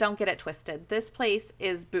 don't get it twisted. This place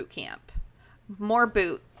is boot camp. More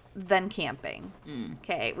boot than camping.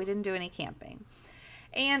 Okay, we didn't do any camping.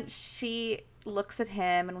 And she looks at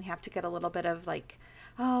him, and we have to get a little bit of like,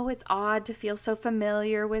 oh, it's odd to feel so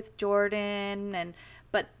familiar with Jordan,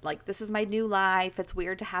 but like, this is my new life. It's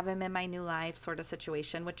weird to have him in my new life sort of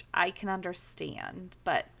situation, which I can understand,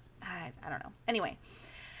 but I don't know. Anyway,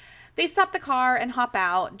 they stop the car and hop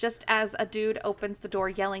out just as a dude opens the door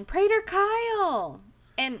yelling, Praetor Kyle!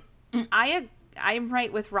 And I'm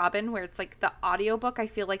right with Robin where it's like the audiobook, I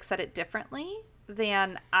feel like said it differently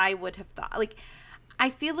than I would have thought. Like, I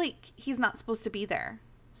feel like he's not supposed to be there.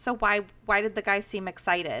 So why did the guy seem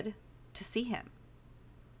excited to see him?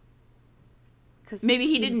 Because Maybe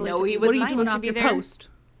he didn't know he was supposed to be there. Post.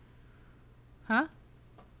 Huh?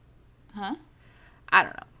 Huh? I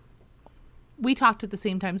don't know. We talked at the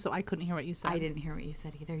same time, so I couldn't hear what you said. I didn't hear what you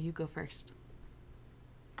said either. You go first.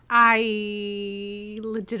 I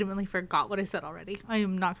legitimately forgot what I said already. I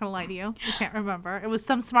am not going to lie to you. I can't remember. It was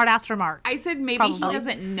some smart ass remark. I said maybe Probably. he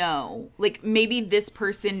doesn't know. Like, maybe this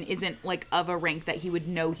person isn't, like, of a rank that he would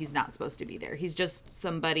know he's not supposed to be there. He's just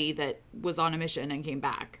somebody that was on a mission and came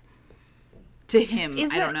back. To him,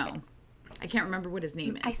 I don't know. I can't remember what his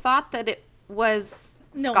name is. I thought that it was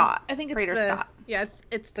Scott. I think it's Praetor Scott. Yeah,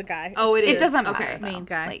 it's the guy. Oh, it is. It doesn't matter. Okay. Though. Main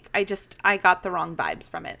guy. Like, I got the wrong vibes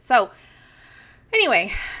from it. So,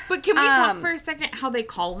 anyway. But can we talk for a second how they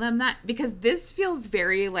call them that? Because this feels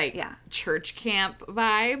very, like, church camp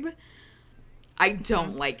vibe. I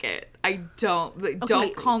don't like it. I don't.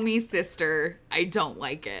 Don't call me sister. I don't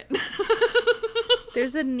like it.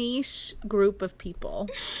 There's a niche group of people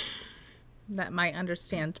that might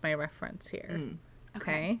understand my reference here.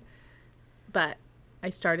 Okay. But I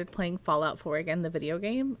started playing Fallout 4 again, the video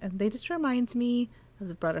game, and they just remind me of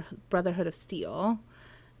the Brotherhood of Steel.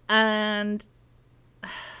 And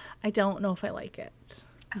I don't know if I like it.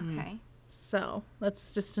 Okay. So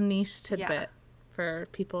that's just a niche tidbit for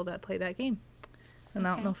people that play that game. And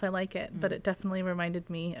I don't know if I like it, but it definitely reminded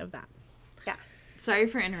me of that. Yeah. Sorry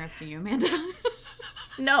for interrupting you, Amanda.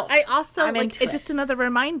 No. I also, I'm like, into it's just another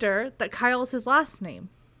reminder that Kyle is his last name.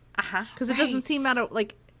 Uh-huh. Because it doesn't seem out of,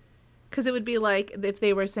 like, because it would be like, if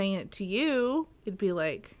they were saying it to you, it'd be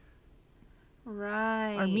like,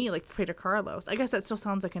 right. or me, like Praetor Carlos. I guess that still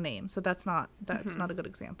sounds like a name, so that's not a good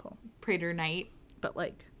example. Praetor Knight. But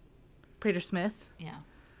like, Praetor Smith. Yeah.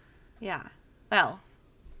 Yeah. Well,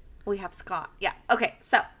 we have Scott. Yeah. Okay.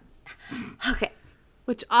 So, okay.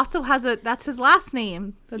 Which also that's his last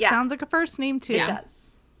name. That sounds like a first name too. It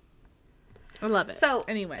does. I love it. So,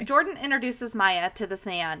 anyway. Jordan introduces Maya to this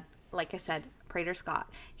man, like I said, Praetor Scott.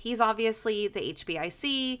 He's obviously the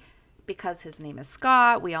HBIC because his name is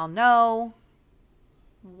Scott. We all know.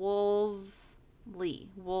 Woolsey.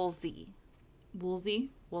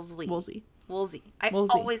 I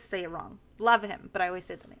always say it wrong. Love him, but I always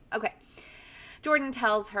say the name. Okay. Jordan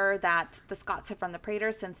tells her that the Scots have run the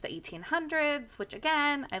Praetor since the 1800s, which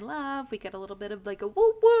again, I love. We get a little bit of like a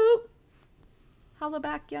whoop whoop. Holla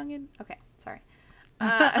back, youngin'. Okay, sorry.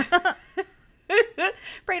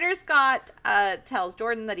 Praetor Scott tells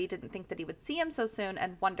Jordan that he didn't think that he would see him so soon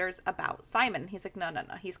and wonders about Simon. He's like, no,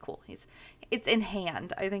 he's cool. It's in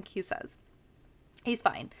hand, I think he says. He's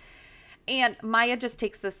fine. And Maya just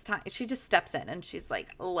takes this time. She just steps in and she's like,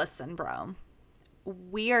 listen, bro.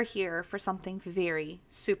 We are here for something very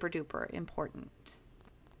super duper important.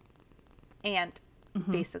 And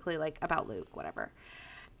basically like about Luke, whatever.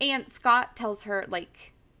 And Scott tells her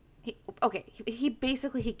like, he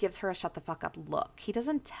basically gives her a shut the fuck up look. He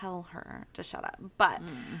doesn't tell her to shut up, but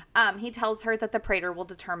he tells her that the Praetor will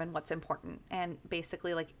determine what's important. And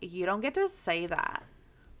basically like, you don't get to say that.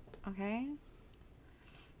 Okay.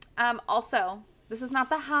 Also, This is not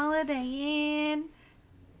the Holiday Inn.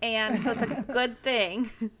 And so it's a good thing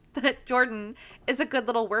that Jordan is a good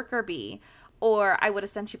little worker bee, or I would have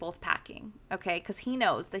sent you both packing, okay? Because he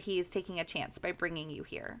knows that he is taking a chance by bringing you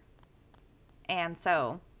here. And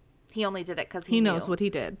so he only did it because he knows knew. what he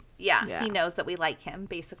did. Yeah, he knows that we like him,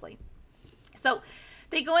 basically. So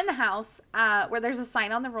they go in the house where there's a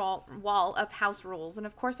sign on the wall of house rules. And,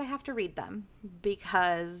 of course, I have to read them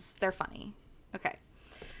because they're funny. Okay.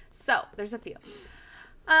 So there's a few.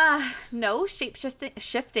 No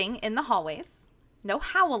shape-shifting in the hallways. No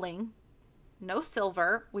howling. No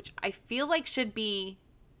silver, which I feel like should be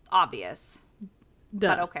obvious.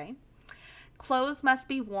 Duh. But okay. Clothes must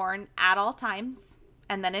be worn at all times.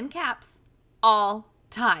 And then in caps, all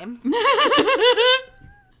times.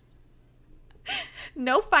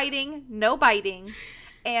 No fighting, no biting,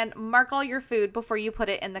 and mark all your food before you put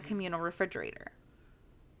it in the communal refrigerator.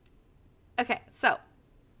 Okay, so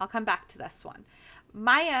I'll come back to this one.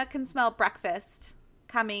 Maya can smell breakfast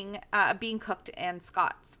being cooked, and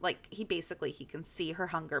Scott's like he can see her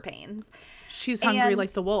hunger pains. She's hungry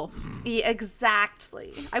like the wolf. Yeah,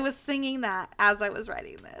 exactly. I was singing that as I was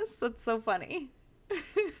writing this. That's so funny.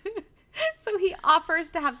 So he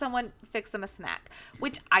offers to have someone fix them a snack,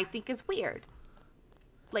 which I think is weird.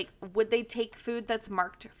 Like, would they take food that's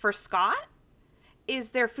marked for Scott?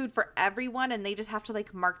 Is there food for everyone and they just have to,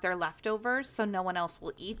 like, mark their leftovers so no one else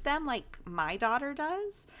will eat them like my daughter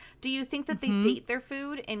does? Do you think that they date their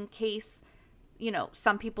food in case, you know,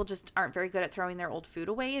 some people just aren't very good at throwing their old food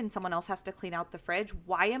away and someone else has to clean out the fridge?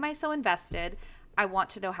 Why am I so invested? I want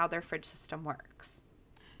to know how their fridge system works.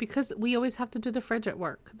 Because we always have to do the fridge at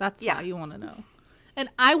work. That's why you want to know. And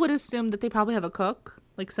I would assume that they probably have a cook.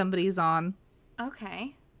 Like, somebody's on.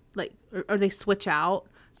 Okay. Like, or they switch out.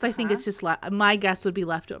 So I think it's just, my guess would be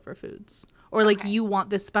leftover foods. Or, like, you want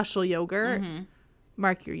this special yogurt,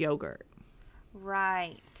 mark your yogurt.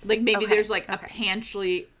 Right. Like, maybe there's, like, a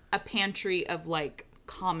pantry of, like,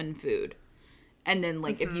 common food. And then,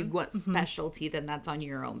 like, if you want specialty, then that's on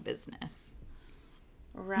your own business.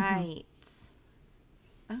 Right.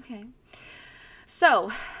 Okay. So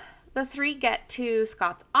the three get to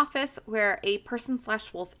Scott's office where a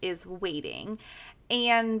person/wolf is waiting.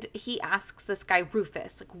 And he asks this guy,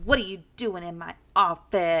 Rufus, like, what are you doing in my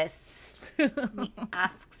office?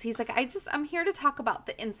 He's like, I'm here to talk about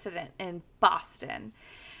the incident in Boston.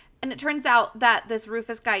 And it turns out that this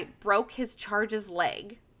Rufus guy broke his charge's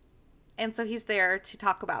leg. And so he's there to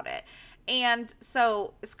talk about it. And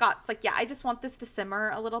so Scott's like, yeah, I just want this to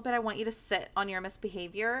simmer a little bit. I want you to sit on your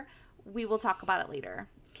misbehavior. We will talk about it later.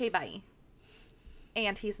 Okay, bye.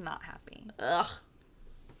 And he's not happy. Ugh.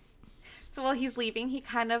 So while he's leaving, he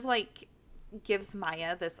kind of like gives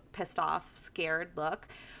Maya this pissed off, scared look,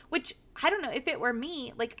 which I don't know, if it were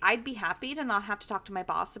me, like I'd be happy to not have to talk to my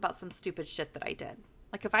boss about some stupid shit that I did.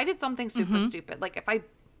 Like if I did something super stupid, like if I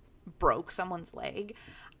broke someone's leg,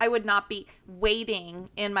 I would not be waiting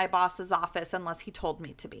in my boss's office unless he told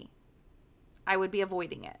me to be. I would be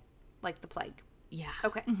avoiding it like the plague. Yeah.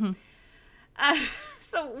 Okay.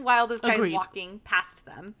 So while this guy's Agreed. walking past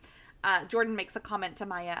them, Jordan makes a comment to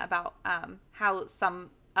Maya about how some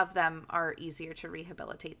of them are easier to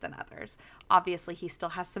rehabilitate than others. Obviously, he still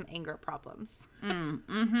has some anger problems.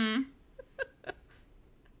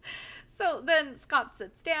 So then Scott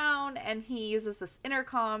sits down and he uses this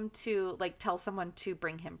intercom to like tell someone to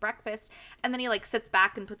bring him breakfast. And then he like sits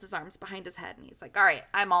back and puts his arms behind his head and he's like, all right,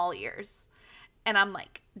 I'm all ears. And I'm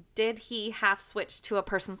like, did he half switch to a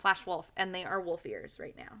person/wolf? And they are wolf ears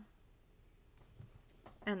right now.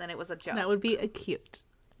 And then it was a joke. That would be cute.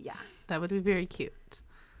 Yeah. That would be very cute.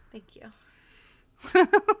 Thank you.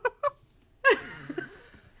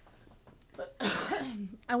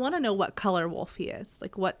 I want to know what color wolf he is.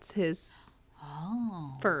 Like, what's his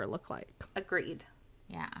fur look like? Agreed.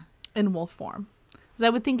 Yeah. In wolf form. Because I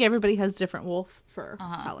would think everybody has different wolf fur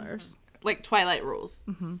colors. Like Twilight rules.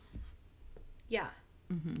 Yeah.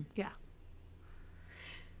 Yeah.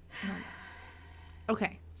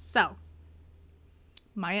 Okay, so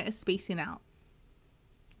Maya is spacing out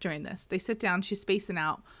during this. They sit down, she's spacing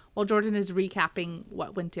out, while Jordan is recapping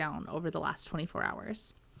what went down over the last 24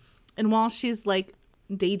 hours. And while she's like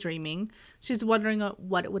daydreaming, she's wondering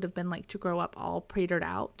what it would have been like to grow up all pratered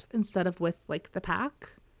out instead of with like the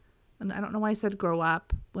pack. And I don't know why I said grow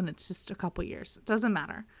up when it's just a couple years. It doesn't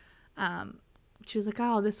matter. She was like,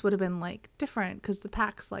 oh, this would have been like different because the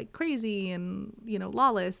pack's like crazy and, you know,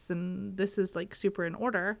 lawless, and this is like super in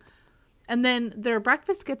order. And then their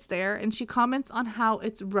breakfast gets there and she comments on how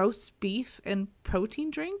it's roast beef and protein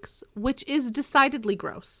drinks, which is decidedly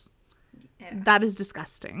gross. Yeah. That is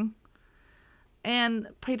disgusting. And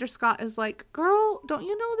Praetor Scott is like, girl, don't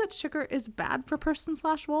you know that sugar is bad for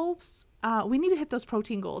person/wolves? We need to hit those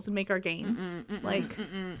protein goals and make our gains.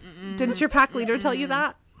 Didn't your pack leader tell you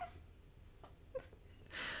that?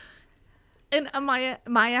 And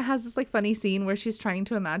Maya has this like funny scene where she's trying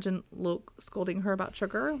to imagine Luke scolding her about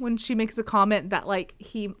sugar when she makes a comment that like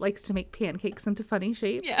he likes to make pancakes into funny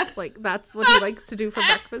shapes. Yeah. Like that's what he likes to do for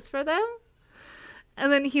breakfast for them.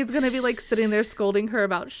 And then he's going to be like sitting there scolding her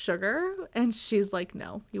about sugar. And she's like,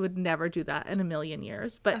 no, you would never do that in a million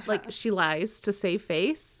years. But like she lies to save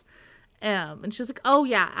face. And she's like, oh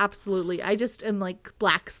yeah, absolutely. I just am like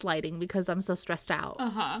black sliding because I'm so stressed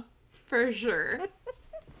out. For sure.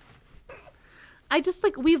 I just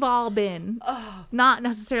like, we've all been not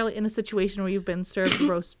necessarily in a situation where you've been served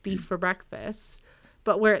roast beef for breakfast,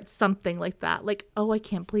 but where it's something like that. Like, oh, I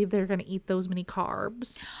can't believe they're going to eat those many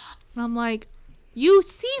carbs. And I'm like, you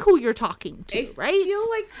see who you're talking to, right? I feel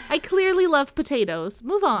like I clearly love potatoes.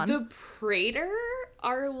 Move on. the Praetor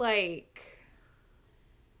are like,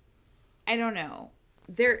 I don't know.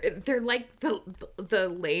 They're like the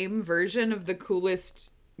lame version of the coolest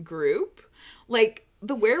group. Like,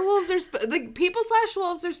 the werewolves are like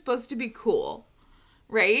people/wolves are supposed to be cool,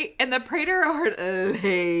 right? And the Praetor are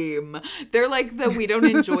lame. They're like the we don't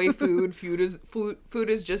enjoy food. Food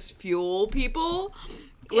is just fuel people.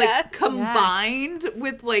 Like combined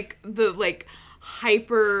with like the like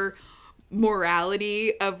hyper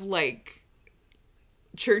morality of like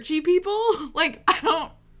churchy people. Like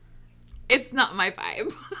it's not my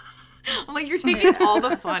vibe. I'm like, you're taking all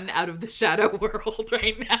the fun out of the shadow world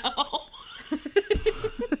right now.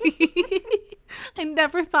 I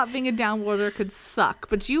never thought being a Downworlder could suck,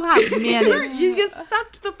 but you have managed. You just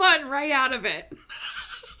sucked the fun right out of it.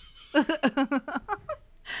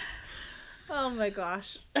 Oh my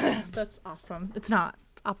gosh. That's awesome. It's not.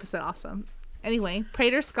 It's opposite awesome. Anyway,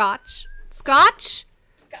 Praetor Scotch. Scotch?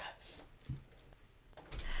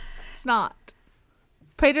 It's not.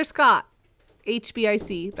 Praetor Scott.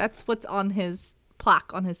 HBIC. That's what's on his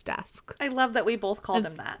plaque on his desk. I love that we both called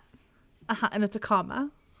him that. And it's a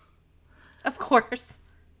comma. Of course.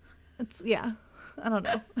 It's, yeah. I don't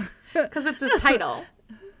know. Because it's his title.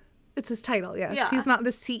 It's his title, yes. Yeah. He's not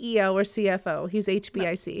the CEO or CFO. He's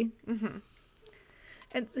HBIC. No. Mm-hmm.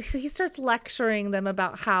 And so he starts lecturing them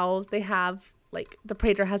about how they have, like, the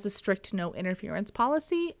Praetor has a strict no interference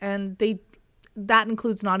policy, and that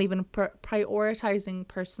includes not even prioritizing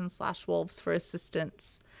person/wolves for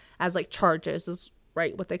assistance as, like, charges is,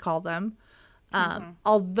 right, what they call them.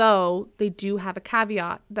 Although they do have a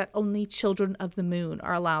caveat that only children of the moon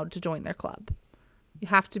are allowed to join their club. You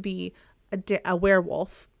have to be a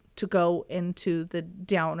werewolf to go into the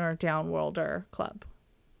Downworlder club.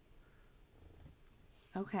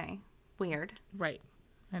 Okay. Weird. Right.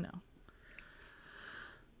 I know.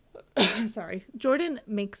 Sorry. Jordan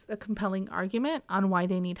makes a compelling argument on why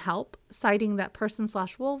they need help, citing that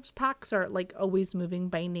person/wolves packs are like always moving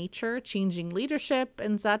by nature, changing leadership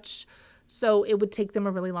and such. So it would take them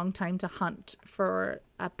a really long time to hunt for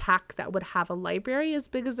a pack that would have a library as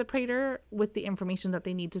big as the Praetor with the information that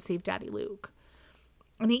they need to save Daddy Luke.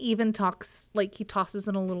 And he even talks, like, he tosses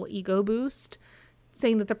in a little ego boost,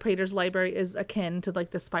 saying that the Praetor's library is akin to,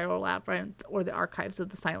 like, the Spiral Labyrinth or the archives of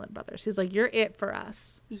the Silent Brothers. He's like, you're it for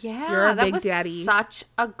us. Yeah, you're a that big was daddy. Such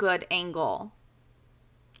a good angle.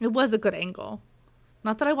 It was a good angle.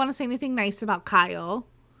 Not that I want to say anything nice about Kyle,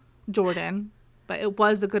 Jordan, but it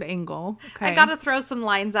was a good angle. Okay? I gotta throw some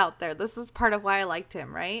lines out there. This is part of why I liked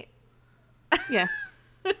him, right? Yes.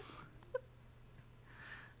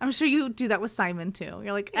 I'm sure you do that with Simon, too.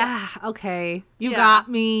 You're like, okay, you got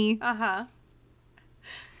me. Uh-huh.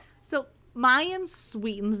 So Mayan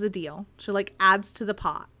sweetens the deal. She, like, adds to the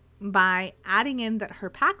pot by adding in that her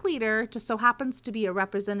pack leader just so happens to be a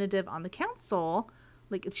representative on the council.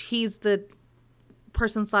 Like, he's the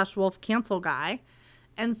person/wolf council guy.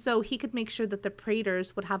 And so he could make sure that the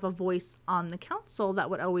Praetors would have a voice on the council that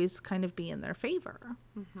would always kind of be in their favor.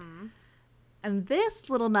 Mm-hmm. And this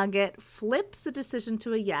little nugget flips the decision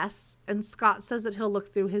to a yes. And Scott says that he'll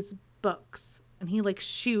look through his books. And he, like,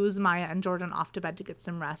 shoos Maya and Jordan off to bed to get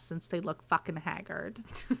some rest since they look fucking haggard.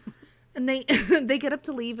 And they get up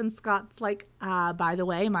to leave. And Scott's like, by the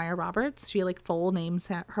way, Maya Roberts, she, like, full names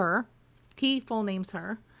her. He full names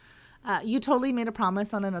her. You totally made a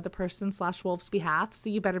promise on another person/wolf's behalf, so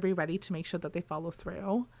you better be ready to make sure that they follow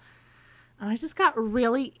through. And I just got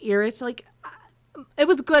really irritated. Like, it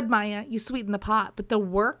was good, Maya. You sweetened the pot. But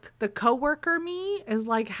the coworker me is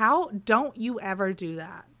like, how don't you ever do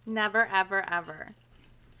that? Never, ever, ever.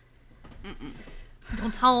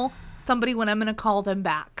 Don't tell somebody when I'm going to call them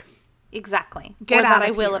back. Exactly. Get or out that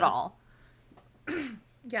of I will here. at all.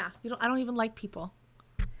 Yeah, I don't even like people.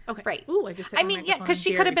 Okay. Right. Ooh, I just hit I my mean, yeah, microphone. because I'm she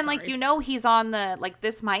could have very been like, sorry. he's on the, like,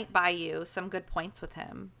 this might buy you some good points with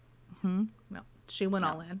him. No, she went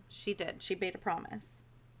all in. She did. She made a promise.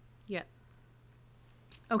 Yeah.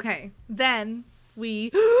 Okay. Then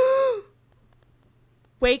we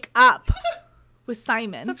wake up with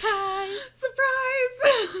Simon. Surprise!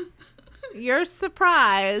 Surprise! You're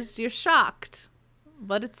surprised. You're shocked.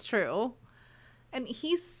 But it's true. And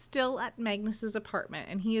he's still at Magnus's apartment,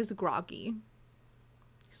 and he is groggy.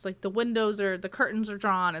 He's like, the curtains are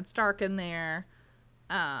drawn. It's dark in there.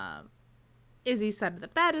 Izzy said the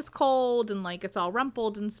bed is cold, and like it's all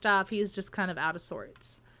rumpled and stuff. He's just kind of out of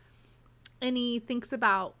sorts. And he thinks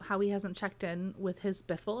about how he hasn't checked in with his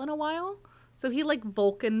Biffle in a while. So he like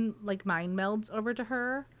Vulcan like mind melds over to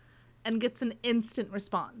her and gets an instant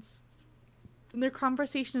response. And their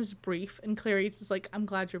conversation is brief, and Clarice is like, I'm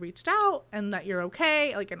glad you reached out and that you're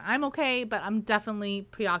okay. Like, and I'm okay, but I'm definitely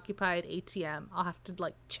preoccupied ATM. I'll have to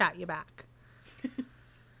like chat you back.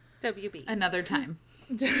 WB. Another time.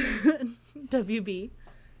 WB.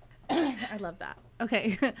 I love that.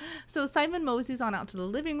 Okay. So Simon moseys on out to the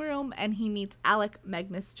living room, and he meets Alec,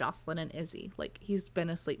 Magnus, Jocelyn, and Izzy. Like, he's been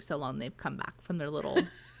asleep so long they've come back from their little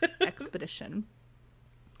expedition.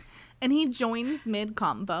 And he joins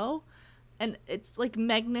mid-combo. And it's like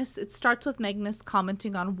it starts with Magnus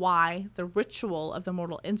commenting on why the ritual of the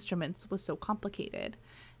mortal instruments was so complicated.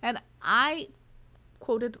 And I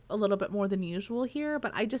quoted a little bit more than usual here,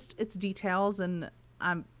 but it's details, and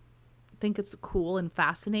I think it's cool and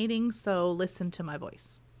fascinating, so listen to my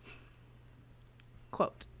voice.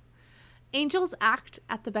 Quote, angels act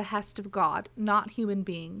at the behest of God, not human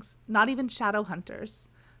beings, not even Shadowhunters.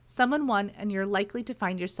 Summon one and you're likely to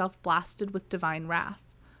find yourself blasted with divine wrath.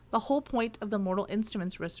 The whole point of the Mortal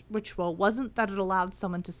Instruments ritual wasn't that it allowed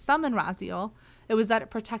someone to summon Raziel, it was that it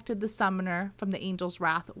protected the summoner from the angel's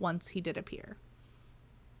wrath once he did appear.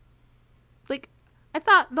 Like, I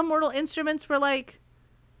thought the Mortal Instruments were like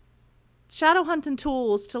shadow hunting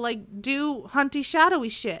tools to like do hunty shadowy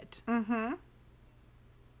shit. Mm-hmm.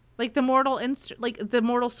 Like the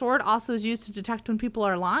mortal sword also is used to detect when people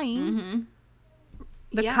are lying. Mm-hmm.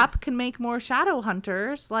 The cup can make more shadow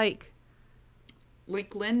hunters. Like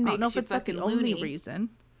Lynn I don't know makes if you it's like fucking the only loony. reason.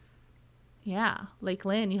 Yeah, like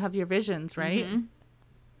Lynn, you have your visions, right? Mm-hmm.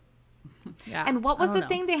 Yeah. And what I was don't the know.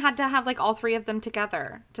 thing? They had to have like all three of them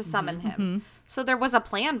together to summon him. So there was a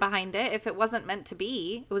plan behind it. If it wasn't meant to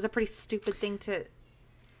be, it was a pretty stupid thing to.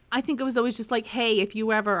 I think it was always just like, hey, if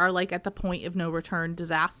you ever are like at the point of no return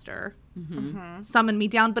disaster, summon me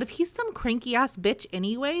down. But if he's some cranky ass bitch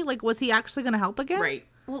anyway, like, was he actually going to help again? Right.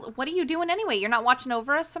 Well, what are you doing anyway? You're not watching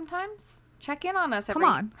over us sometimes? Check in on us every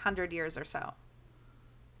 100 years or so.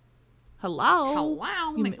 Hello.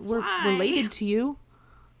 Hello, We're McFly. related to you.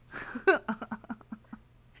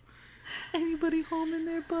 Anybody home in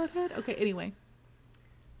their butthead? Okay, anyway.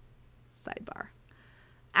 Sidebar.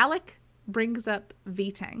 Alec brings up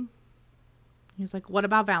V-Tang. He's like, what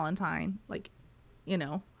about Valentine? Like, you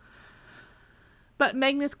know. But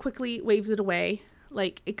Magnus quickly waves it away,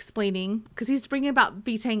 like explaining, because he's bringing about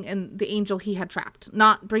V-Tang and the angel he had trapped,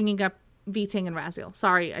 not bringing up V-Tang and Raziel.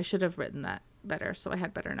 Sorry, I should have written that better so I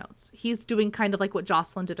had better notes. He's doing kind of like what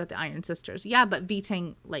Jocelyn did at the Iron Sisters. Yeah, but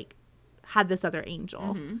V-Tang, like, had this other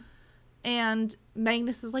angel. And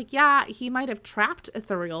Magnus is like, yeah, he might have trapped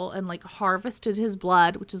Ithuriel and like harvested his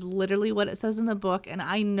blood, which is literally what it says in the book. And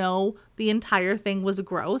I know the entire thing was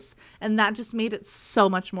gross, and that just made it so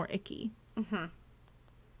much more icky.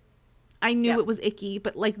 I knew it was icky,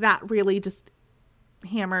 but like that really just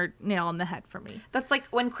hammered nail on the head for me. That's like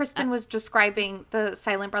when Kristen was describing the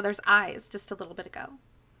Silent Brothers' eyes just a little bit ago.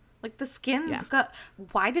 Like the skin's got.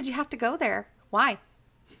 Why did you have to go there? Why?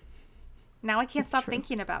 Now I can't stop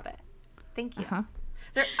thinking about it. Thank you.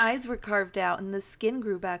 Their eyes were carved out and the skin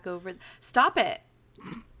grew back over. Stop it.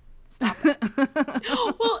 Stop it.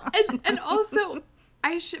 Well, and also,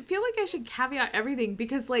 feel like I should caveat everything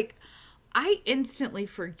because, like, I instantly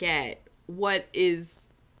forget what is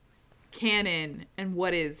canon and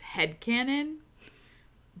what is headcanon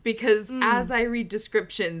because as I read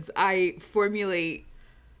descriptions, I formulate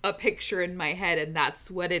a picture in my head and that's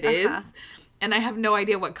what it is. And I have no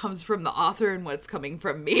idea what comes from the author and what's coming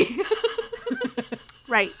from me.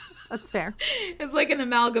 Right. That's fair. It's like an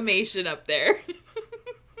amalgamation up there.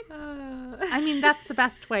 I mean, that's the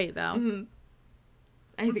best way, though.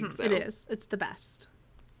 I think so. It is. It's the best.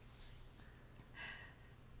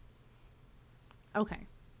 Okay.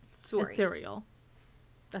 Sorry. Ithuriel.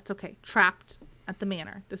 That's okay. Trapped at the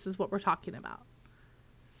manor. This is what we're talking about.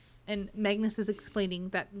 And Magnus is explaining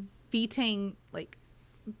that V-Tang, like,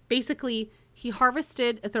 basically, he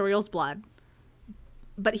harvested Ithuriel's blood,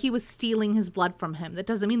 but he was stealing his blood from him. That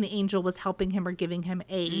doesn't mean the angel was helping him or giving him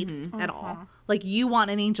aid at all. Like, you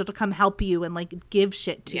want an angel to come help you and, like, give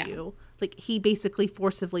shit to you. Like, he basically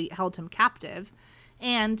forcibly held him captive.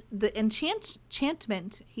 And the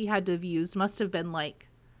enchantment he had to have used must have been, like,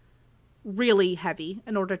 really heavy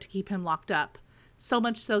in order to keep him locked up. So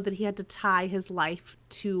much so that he had to tie his life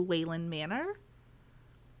to Wayland Manor.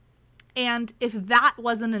 And if that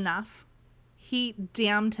wasn't enough, he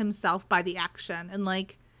damned himself by the action. And,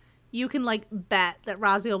 like, you can, like, bet that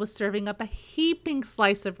Raziel was serving up a heaping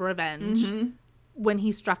slice of revenge when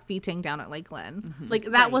he struck Viting down at Lake Lynn. Like,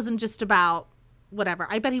 that wasn't just about whatever.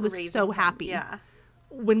 I bet he was so happy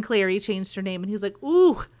when Clary changed her name. And he's like,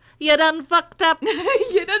 ooh, you done fucked up.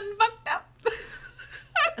 You done fucked up.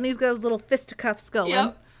 And he's got his little fisticuffs going.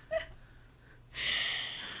 Yep.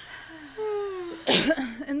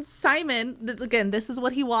 And Simon, again, this is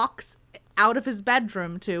what he walks out of his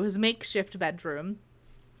bedroom to, his makeshift bedroom.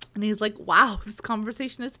 And he's like, wow, this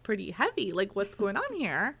conversation is pretty heavy. Like, what's going on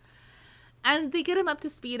here? And they get him up to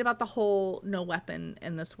speed about the whole no weapon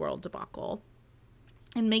in this world debacle.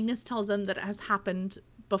 And Magnus tells him that it has happened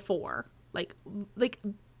before. Like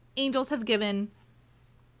angels have given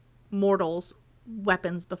mortals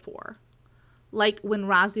weapons before. Like when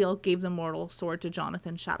Raziel gave the mortal sword to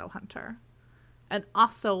Jonathan Shadowhunter. And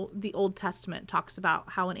also the Old Testament talks about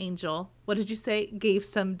how an angel, what did you say, gave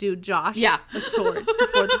some dude Josh a sword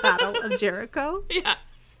before the Battle of Jericho? Yeah.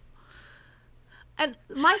 And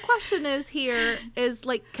my question is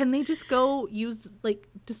like, can they just go use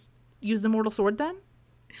the mortal sword then?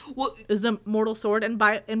 Well, is the mortal sword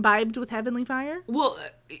imbibed with heavenly fire? Well,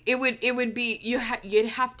 it would be you'd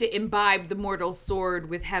have to imbibe the mortal sword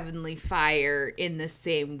with heavenly fire in the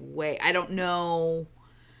same way. I don't know,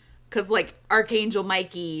 because like Archangel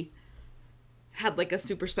Mikey had like a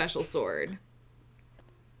super special sword.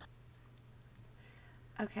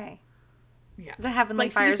 Okay. Yeah. The heavenly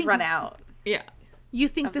fires run out. Yeah. You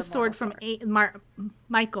think the sword from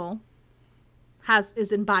Michael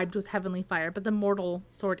is imbibed with heavenly fire, but the mortal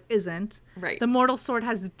sword isn't. Right. The mortal sword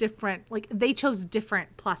has different, like, they chose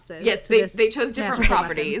different pluses. Yes, they chose different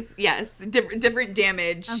properties. Weapon. Yes, different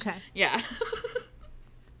damage. Okay. Yeah.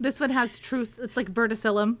 This one has truth. It's like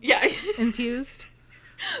verticillum. Yeah. Infused.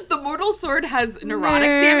 The mortal sword has neurotic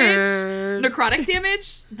damage. Necrotic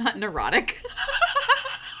damage, not neurotic.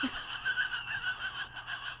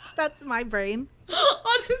 That's my brain.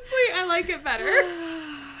 Honestly, I like it better.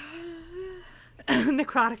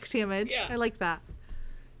 Necrotic damage. Yeah. I like that.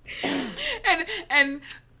 And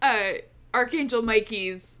Archangel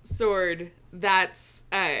Mikey's sword, that's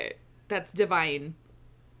divine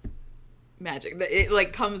magic. It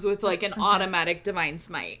like comes with like an automatic divine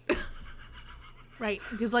smite. Right,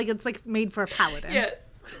 because like it's like made for a paladin.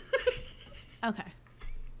 Yes. Okay.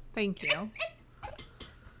 Thank you.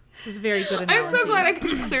 This is very good analogy. I'm so glad I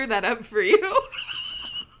could clear that up for you.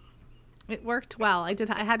 It worked well.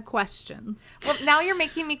 I had questions. Well, now you're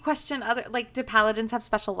making me question do paladins have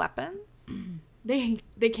special weapons? They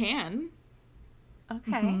can.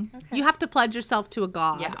 Okay. Mm-hmm. Okay. You have to pledge yourself to a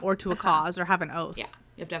god or to a cause or have an oath. Yeah.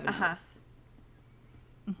 You have to have an oath.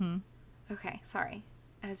 Mm-hmm. Okay. Sorry.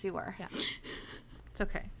 As you were. Yeah. It's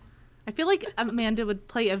okay. I feel like Amanda would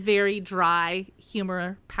play a very dry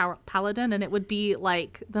humor paladin, and it would be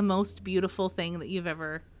like the most beautiful thing that you've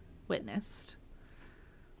ever witnessed.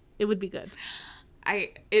 It would be good.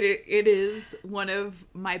 It is one of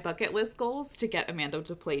my bucket list goals to get Amanda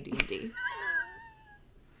to play D&D.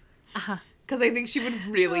 Because I think she would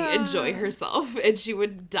really enjoy herself, and she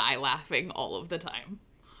would die laughing all of the time.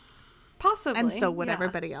 Possibly. And so would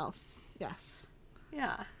everybody else. Yes.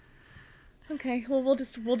 Yeah. Okay. Well, we'll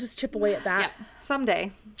just chip away at that. Yeah.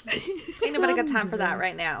 Someday. Ain't nobody got time for that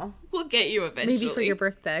right now. We'll get you eventually. Maybe for your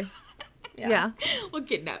birthday. Yeah. We'll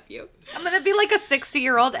kidnap you. I'm gonna be like a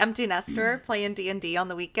 60-year-old empty nester playing D&D on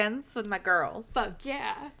the weekends with my girls. Fuck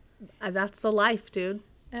yeah. That's the life, dude.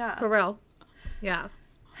 Yeah. For real. Yeah.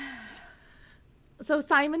 So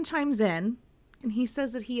Simon chimes in, and he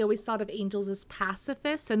says that he always thought of angels as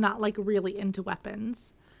pacifists and not like really into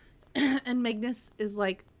weapons. And Magnus is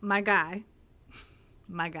like, my guy,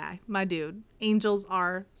 my dude. Angels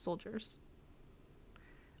are soldiers.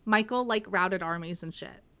 Michael like routed armies and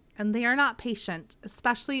shit. And they are not patient,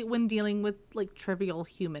 especially when dealing with like trivial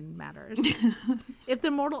human matters. If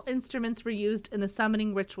the mortal instruments were used in the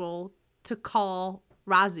summoning ritual to call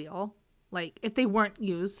Raziel, like if they weren't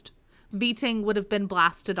used, Viting would have been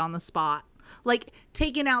blasted on the spot. Like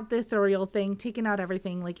taking out the ethereal thing, taking out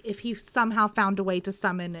everything. Like if he somehow found a way to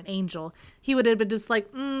summon an angel, he would have been just like,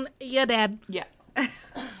 you're dead. Yeah.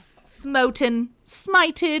 Smited,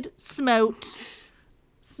 smote.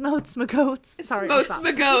 Smotes, Magotes. Sorry, Smotes stop.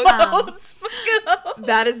 Magotes.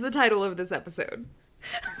 That is the title of this episode.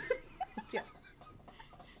 Yeah.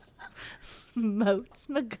 Smotes,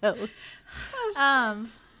 Magotes.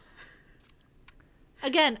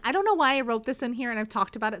 Again, I don't know why I wrote this in here, and I've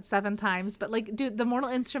talked about it 7 times, but like, dude, the mortal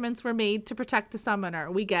instruments were made to protect the summoner.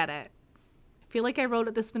 We get it. I feel like I wrote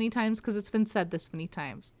it this many times because it's been said this many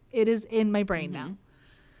times. It is in my brain now.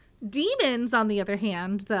 Demons, on the other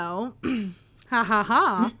hand, though,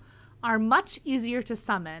 are much easier to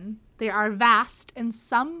summon. They are vast, and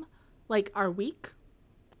some, like, are weak.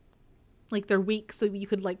 Like, they're weak, so you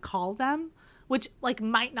could, like, call them, which, like,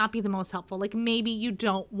 might not be the most helpful. Like, maybe you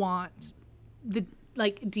don't want the,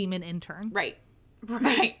 like, demon intern. Right.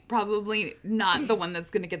 Probably not the one that's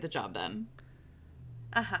going to get the job done.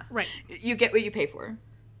 Right. You get what you pay for.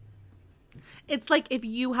 It's like if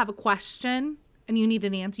you have a question and you need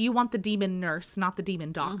an answer, you want the demon nurse, not the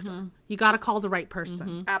demon doctor. You got to call the right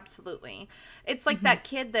person. Absolutely. It's like that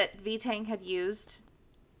kid that V-Tang had used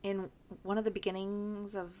in one of the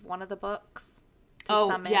beginnings of one of the books to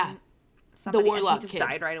summon somebody. The warlock and he just kid.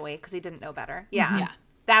 died right away because he didn't know better. Yeah.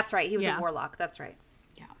 That's right. He was a warlock. That's right.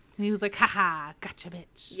 Yeah. And he was like, haha, gotcha,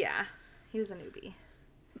 bitch. Yeah. He was a newbie.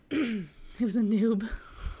 He was a noob.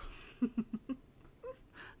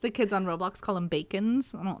 The kids on Roblox call him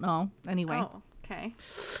bacons. I don't know. Anyway. Oh, okay.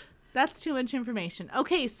 That's too much information.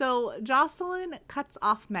 Okay, so Jocelyn cuts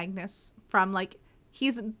off Magnus from, like,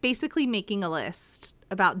 he's basically making a list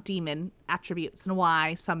about demon attributes and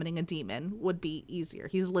why summoning a demon would be easier.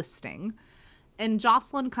 He's listing. And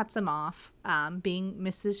Jocelyn cuts him off, being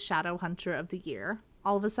Mrs. Shadowhunter of the Year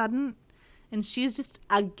all of a sudden. And she's just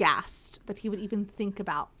aghast that he would even think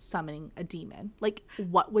about summoning a demon. Like,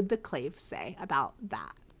 what would the Clave say about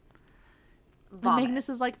that? And Magnus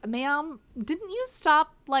is like, ma'am, didn't you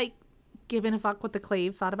stop, like, giving a fuck what the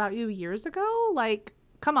Clave thought about you years ago? Like,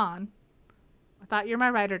 come on. I thought you're my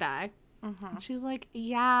ride or die. And she's like,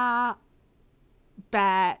 yeah,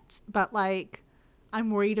 bet. But, like,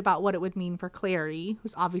 I'm worried about what it would mean for Clary,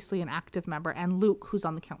 who's obviously an active member, and Luke, who's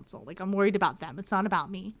on the council. Like, I'm worried about them. It's not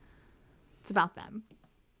about me. It's about them.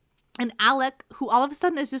 And Alec, who all of a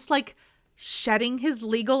sudden is just, like, shedding his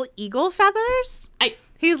legal eagle feathers.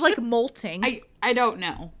 He's, like, molting. I don't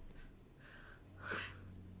know.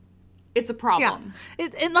 It's a problem. Yeah.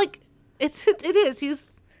 It is. He's,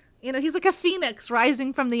 you know, he's like a phoenix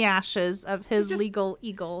rising from the ashes of his legal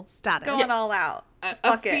eagle status. Going all out.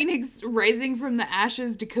 A phoenix rising from the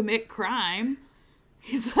ashes to commit crime.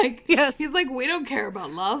 He's like, we don't care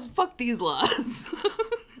about laws. Fuck these laws.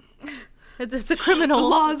 It's a criminal. The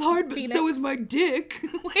law is hard, but phoenix. so is my dick.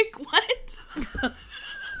 Like, what?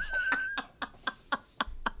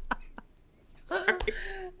 Sorry.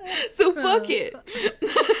 So fuck it.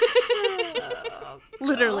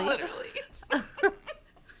 Literally.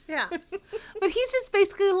 Yeah. But he's just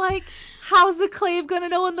basically like, how's the Clave gonna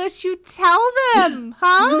know unless you tell them,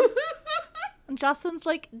 huh? And Jocelyn's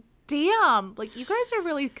like, damn, like, you guys are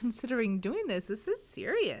really considering doing this. This is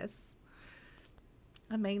serious.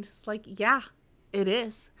 And Megan's just like, yeah, it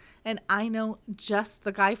is. And I know just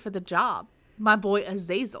the guy for the job. My boy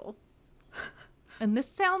Azazel. And this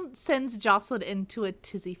sound sends Jocelyn into a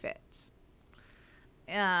tizzy fit.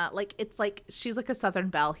 Like, it's like she's like a Southern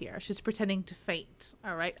Belle here. She's pretending to faint.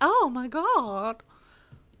 All right. Oh my God.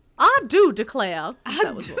 I do declare.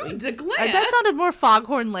 That sounded more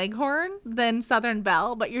Foghorn Leghorn than Southern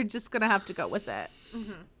Belle, but you're just going to have to go with it.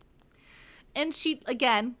 And she,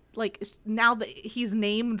 again, like, now that he's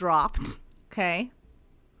name dropped, okay,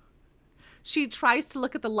 she tries to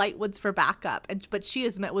look at the Lightwoods for backup, but she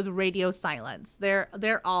is met with radio silence.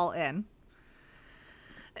 They're all in.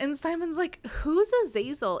 And Simon's like, who's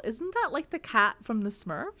Azazel? Isn't that like the cat from the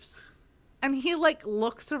Smurfs? And he, like,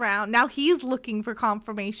 looks around. Now he's looking for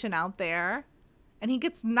confirmation out there, and he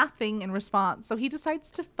gets nothing in response. So he decides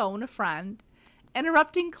to phone a friend,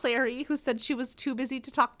 interrupting Clary, who said she was too busy to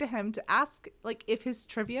talk to him, to ask, like, if his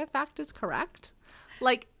trivia fact is correct.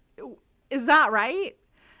 Like, is that right?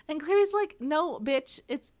 And Clary's like, no, bitch,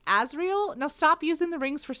 it's Azrael. Now stop using the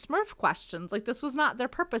rings for Smurf questions. Like, this was not their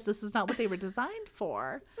purpose. This is not what they were designed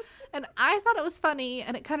for. And I thought it was funny,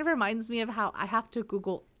 and it kind of reminds me of how I have to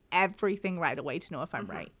Google everything right away to know if I'm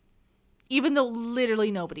right. Even though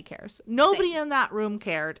literally nobody cares. Nobody in that room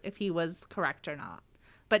cared if he was correct or not.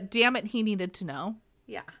 But damn it, he needed to know.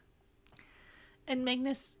 Yeah. And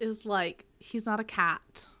Magnus is like, he's not a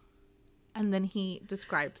cat. And then he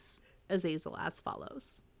describes Azazel as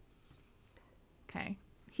follows. Okay.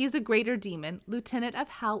 He's a greater demon, lieutenant of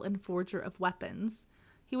hell and forger of weapons.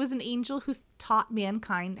 He was an angel who taught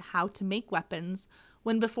mankind how to make weapons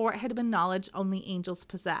when before it had been knowledge only angels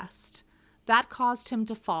possessed. That caused him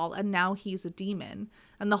to fall, and now he's a demon.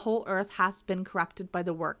 And the whole earth has been corrupted by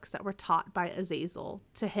the works that were taught by Azazel.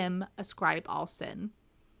 To him ascribe all sin.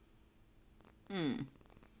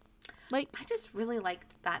 Like, I just really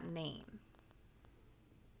liked that name.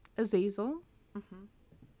 Azazel? I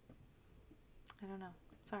don't know.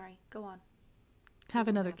 Sorry. Go on. Have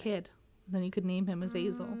another kid. Then you could name him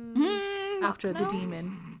Azazel. After the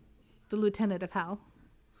demon. The lieutenant of hell.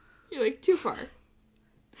 You're like too far.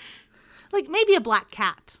 Like maybe a black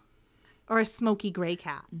cat. Or a smoky gray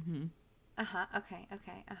cat. Okay.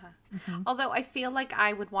 Although I feel like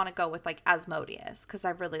I would want to go with like Asmodeus because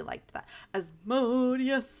I really liked that.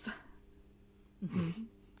 Asmodeus.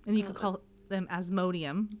 And you could call them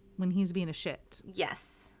Asmodium when he's being a shit.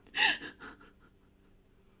 Yes.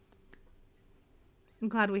 I'm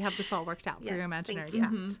glad we have this all worked out for your imaginary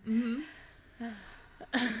act.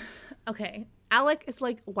 Okay. Alec is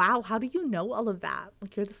like, wow, how do you know all of that?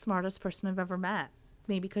 Like, you're the smartest person I've ever met.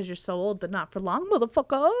 Maybe because you're so old, but not for long,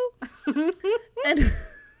 motherfucker. And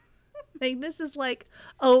Magnus is like,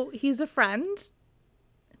 oh, he's a friend.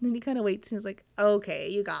 And then he kind of waits and he's like, okay,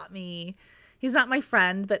 you got me. He's not my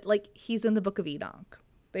friend, but like, he's in the Book of Enoch.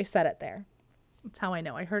 They said it there. That's how I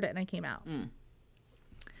know. I heard it and I came out.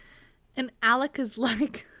 And Alec is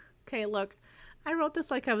like, okay, look, I wrote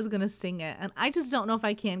this like I was going to sing it. And I just don't know if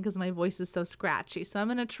I can because my voice is so scratchy. So I'm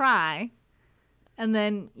going to try. And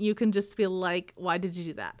then you can just feel like, why did you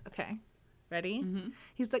do that? Okay. Ready?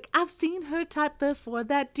 He's like, I've seen her type before.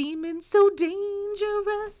 That demon so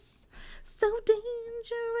dangerous. So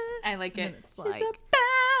dangerous. I like it. It's like,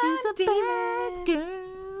 She's a bad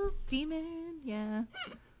girl. Demon, yeah.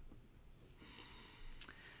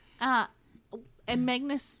 And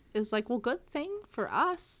Magnus is like, well, good thing for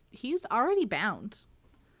us. He's already bound.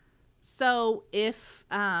 So if,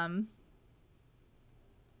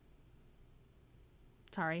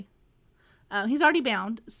 he's already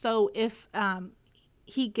bound. So if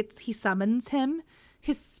he summons him,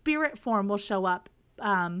 his spirit form will show up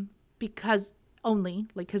because only,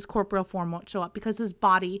 like his corporeal form won't show up because his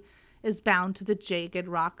body is bound to the jagged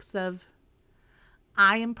rocks of,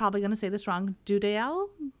 I am probably going to say this wrong, Dudale?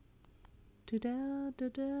 I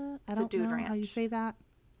don't know how you say that.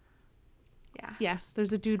 Yeah. Yes,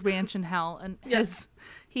 there's a dude ranch in hell, and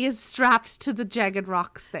he is strapped to the jagged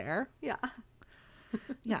rocks there. Yeah.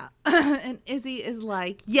 Yeah. And Izzy is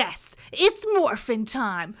like, yes, it's morphin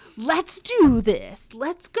time. Let's do this.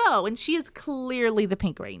 Let's go. And she is clearly the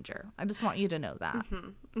Pink Ranger. I just want you to know that.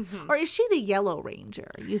 Or is she the Yellow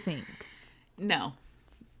Ranger, you think? No.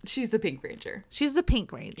 She's the Pink Ranger. She's the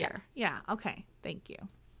Pink Ranger. Yeah. Okay. Thank you.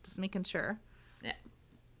 Just making sure. Yeah.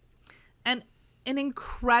 And an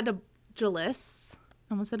incredulous,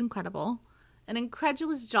 I almost said incredible, an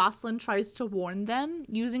incredulous Jocelyn tries to warn them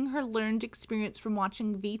using her learned experience from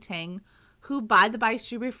watching V-Tang, who, by the by,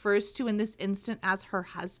 she refers to in this instant as her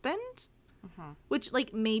husband, which,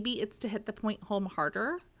 like, maybe it's to hit the point home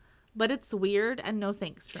harder, but it's weird and no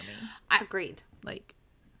thanks for me. Agreed. Like,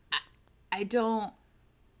 I don't...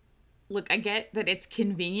 Look, I get that it's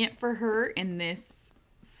convenient for her in this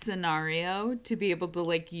scenario to be able to,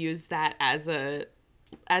 like, use that as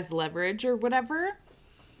leverage or whatever.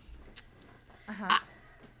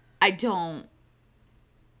 I don't...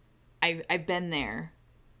 I've been there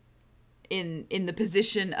in the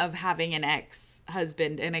position of having an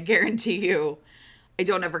ex-husband, and I guarantee you I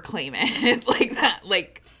don't ever claim it like that.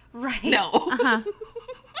 Like, right. No.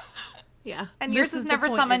 yeah. And yours has never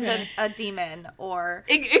summoned a demon or...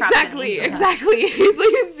 Exactly. He's like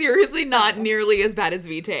seriously not nearly as bad as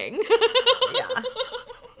V-Tang. Yeah.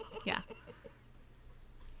 Yeah.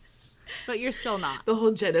 But you're still not. The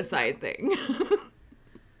whole genocide thing.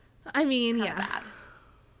 I mean, Kinda yeah. bad.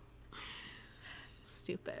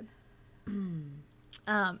 Stupid.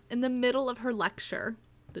 In the middle of her lecture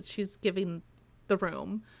that she's giving the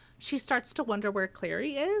room, she starts to wonder where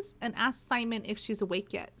Clary is and asks Simon if she's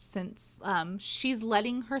awake yet, since she's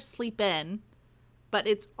letting her sleep in, but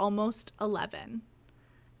it's almost 11.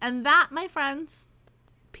 And that, my friends,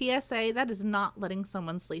 PSA, that is not letting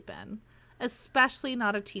someone sleep in, especially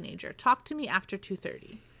not a teenager. Talk to me after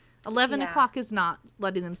 2:30. 11 o'clock is not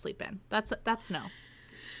letting them sleep in. That's no.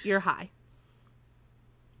 You're high.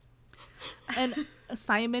 And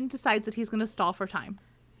Simon decides that he's going to stall for time.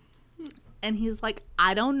 And he's like,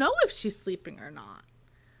 I don't know if she's sleeping or not.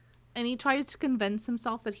 And he tries to convince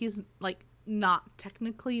himself that he's, like, not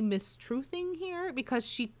technically mistruthing here because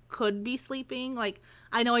she could be sleeping. Like,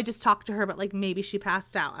 I know I just talked to her, but, like, maybe she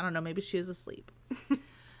passed out. I don't know. Maybe she is asleep.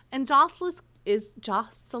 And Jocelyn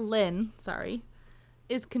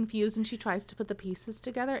is confused and she tries to put the pieces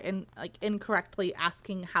together and like incorrectly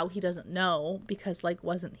asking how he doesn't know because like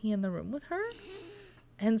wasn't he in the room with her?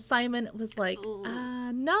 And Simon was like,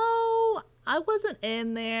 no, I wasn't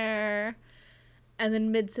in there. And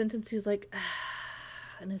then mid-sentence he's like,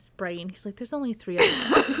 in his brain, he's like, there's only 3 of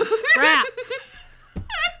them. Crap.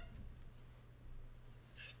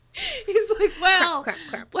 He's like, well,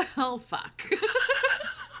 crap. well, fuck.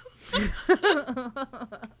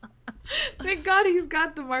 Thank God he's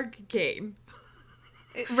got the market cane.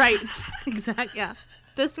 Right. Exactly. Yeah.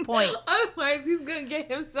 This point. Otherwise, he's going to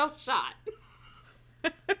get himself shot.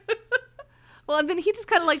 Well, and then he just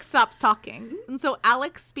kind of like stops talking. And so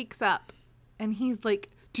Alex speaks up and he's like,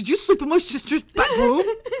 did you sleep in my sister's bedroom?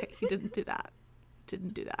 Okay, he didn't do that.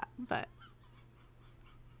 But.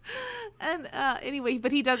 And anyway,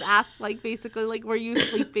 but he does ask, like, basically, like, were you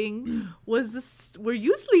sleeping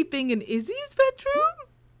in Izzy's bedroom?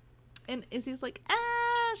 And Izzy's like,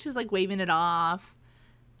 she's like waving it off,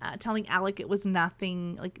 telling Alec it was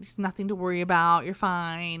nothing, like, it's nothing to worry about, you're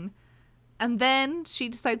fine. And then she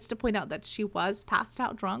decides to point out that she was passed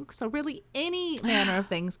out drunk, so really any manner of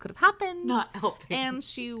things could have happened. Not helping. And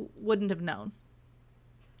she wouldn't have known.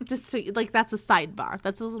 Just so, like, that's a sidebar.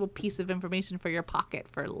 That's a little piece of information for your pocket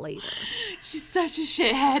for later. She's such a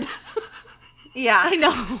shithead. Yeah. I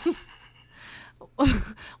know.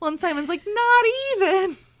 Well, and Simon's like, not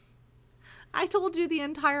even. I told you the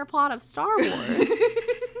entire plot of Star Wars.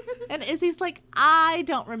 And Izzy's like, I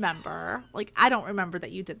don't remember. Like, I don't remember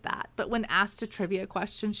that you did that. But when asked a trivia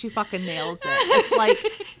question, she fucking nails it. It's like,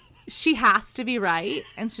 she has to be right.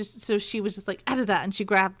 And so she was just like, edit that. And she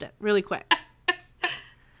grabbed it really quick.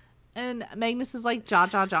 And Magnus is like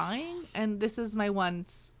jawing, and this is my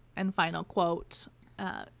once and final quote.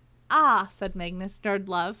 Said Magnus, nerd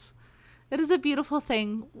love. It is a beautiful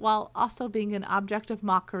thing, while also being an object of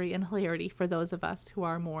mockery and hilarity for those of us who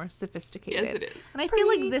are more sophisticated. Yes, it is. And I feel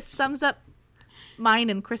like this sums up mine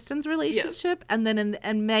and Kristen's relationship, yes. And then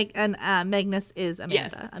Magnus is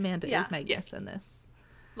Amanda. Yes. Amanda is Magnus in this.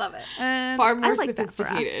 Love it. And far more I like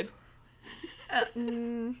sophisticated.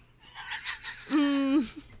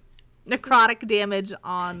 Necrotic damage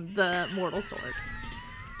on the mortal sword.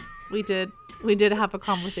 We did have a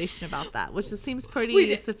conversation about that, which just seems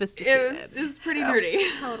pretty sophisticated. It was pretty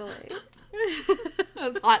nerdy. Totally. It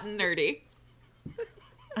was hot and nerdy.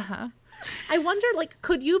 Uh-huh. I wonder, like,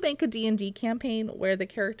 could you make a D&D campaign where the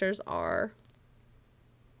characters are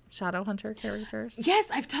Shadowhunter characters? Yes,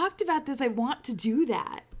 I've talked about this. I want to do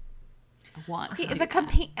that. Is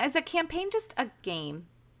a campaign just a game?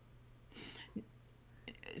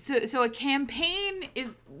 So a campaign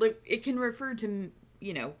is like, it can refer to,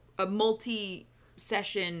 you know, a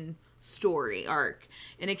multi-session story arc,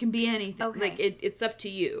 and it can be anything. Okay. Like it's up to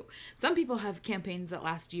you. Some people have campaigns that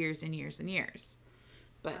last years and years and years.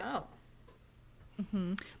 But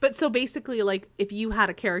But so basically, like, if you had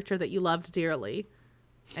a character that you loved dearly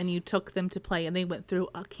and you took them to play and they went through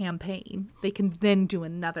a campaign, they can then do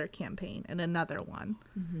another campaign and another one.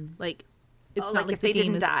 Like, it's not like the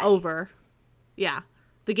game is over. Yeah.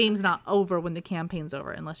 The game's not over when the campaign's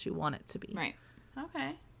over unless you want it to be. right.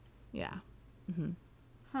 Okay. Yeah.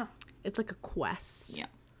 Huh. It's like a quest. Yeah.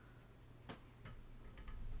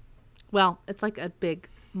 Well, it's like a big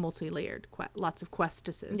multi-layered lots of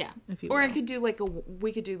questises. Yeah. If you Or will. we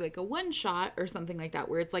could do like a one shot or something like that,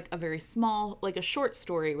 where it's like a very small, like a short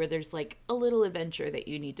story where there's like a little adventure that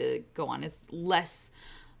you need to go on. It's less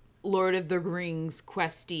Lord of the Rings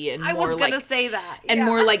questy and more, I was gonna like, say that. and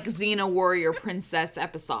more like Xena Warrior Princess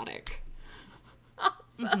episodic.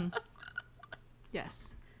 Awesome. Yes.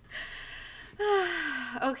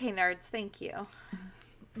 Okay, nerds, thank you.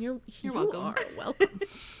 You're welcome. Are welcome.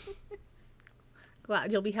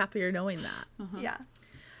 Glad you'll be happier knowing that. Yeah.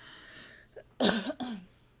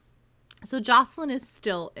 So Jocelyn is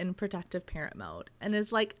still in protective parent mode and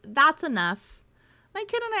is like, that's enough. My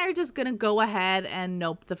kid and I are just going to go ahead and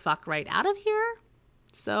nope the fuck right out of here.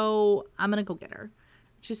 So I'm going to go get her.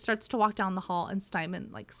 She starts to walk down the hall and Steinman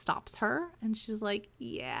like stops her. And she's like,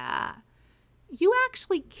 yeah, you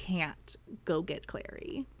actually can't go get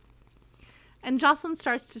Clary. And Jocelyn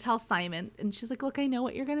starts to tell Simon, and she's like, look, I know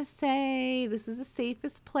what you're going to say. This is the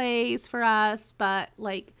safest place for us. But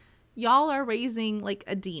like, y'all are raising like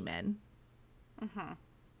a demon.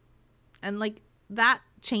 And like, that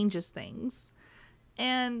changes things.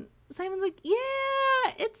 And Simon's like,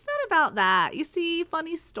 yeah, it's not about that. You see,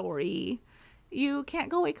 funny story. You can't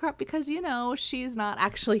go wake her up because, you know, she's not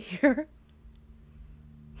actually here.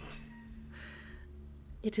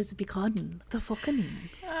 It is begun the fucking.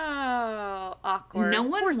 Oh, awkward. No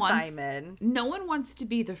one Poor wants Simon. No one wants to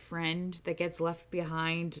be the friend that gets left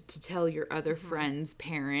behind to tell your other friend's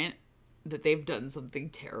parent that they've done something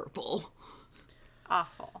terrible.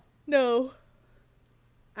 Awful. No.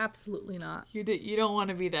 Absolutely not. You don't want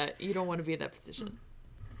to be that. You don't want to be in that position.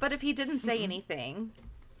 But if he didn't say anything,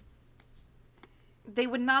 they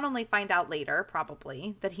would not only find out later,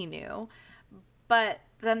 probably, that he knew, but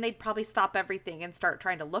then they'd probably stop everything and start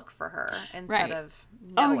trying to look for her instead Right. of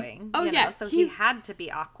knowing. Oh, you yeah. know? So he had to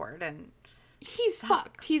be awkward and He's sucks.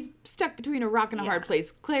 fucked. He's stuck between a rock and a hard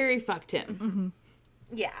place. Clary fucked him.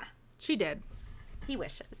 yeah, She did. he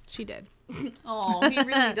wishes. She did. Oh, he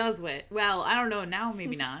really does wit. Well, I don't know now.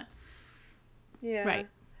 Maybe not. Yeah. Right.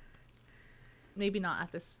 Maybe not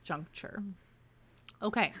at this juncture.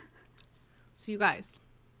 Okay. So you guys,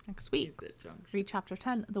 next week, read chapter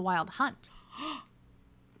 10, The Wild Hunt.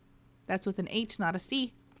 That's with an H, not a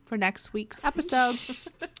C, for next week's episode.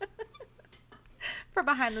 For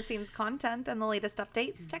behind the scenes content and the latest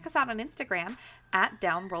updates, check us out on Instagram at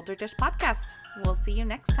Downworlder Dish Podcast. We'll see you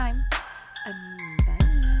next time.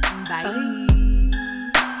 Bye. Bye.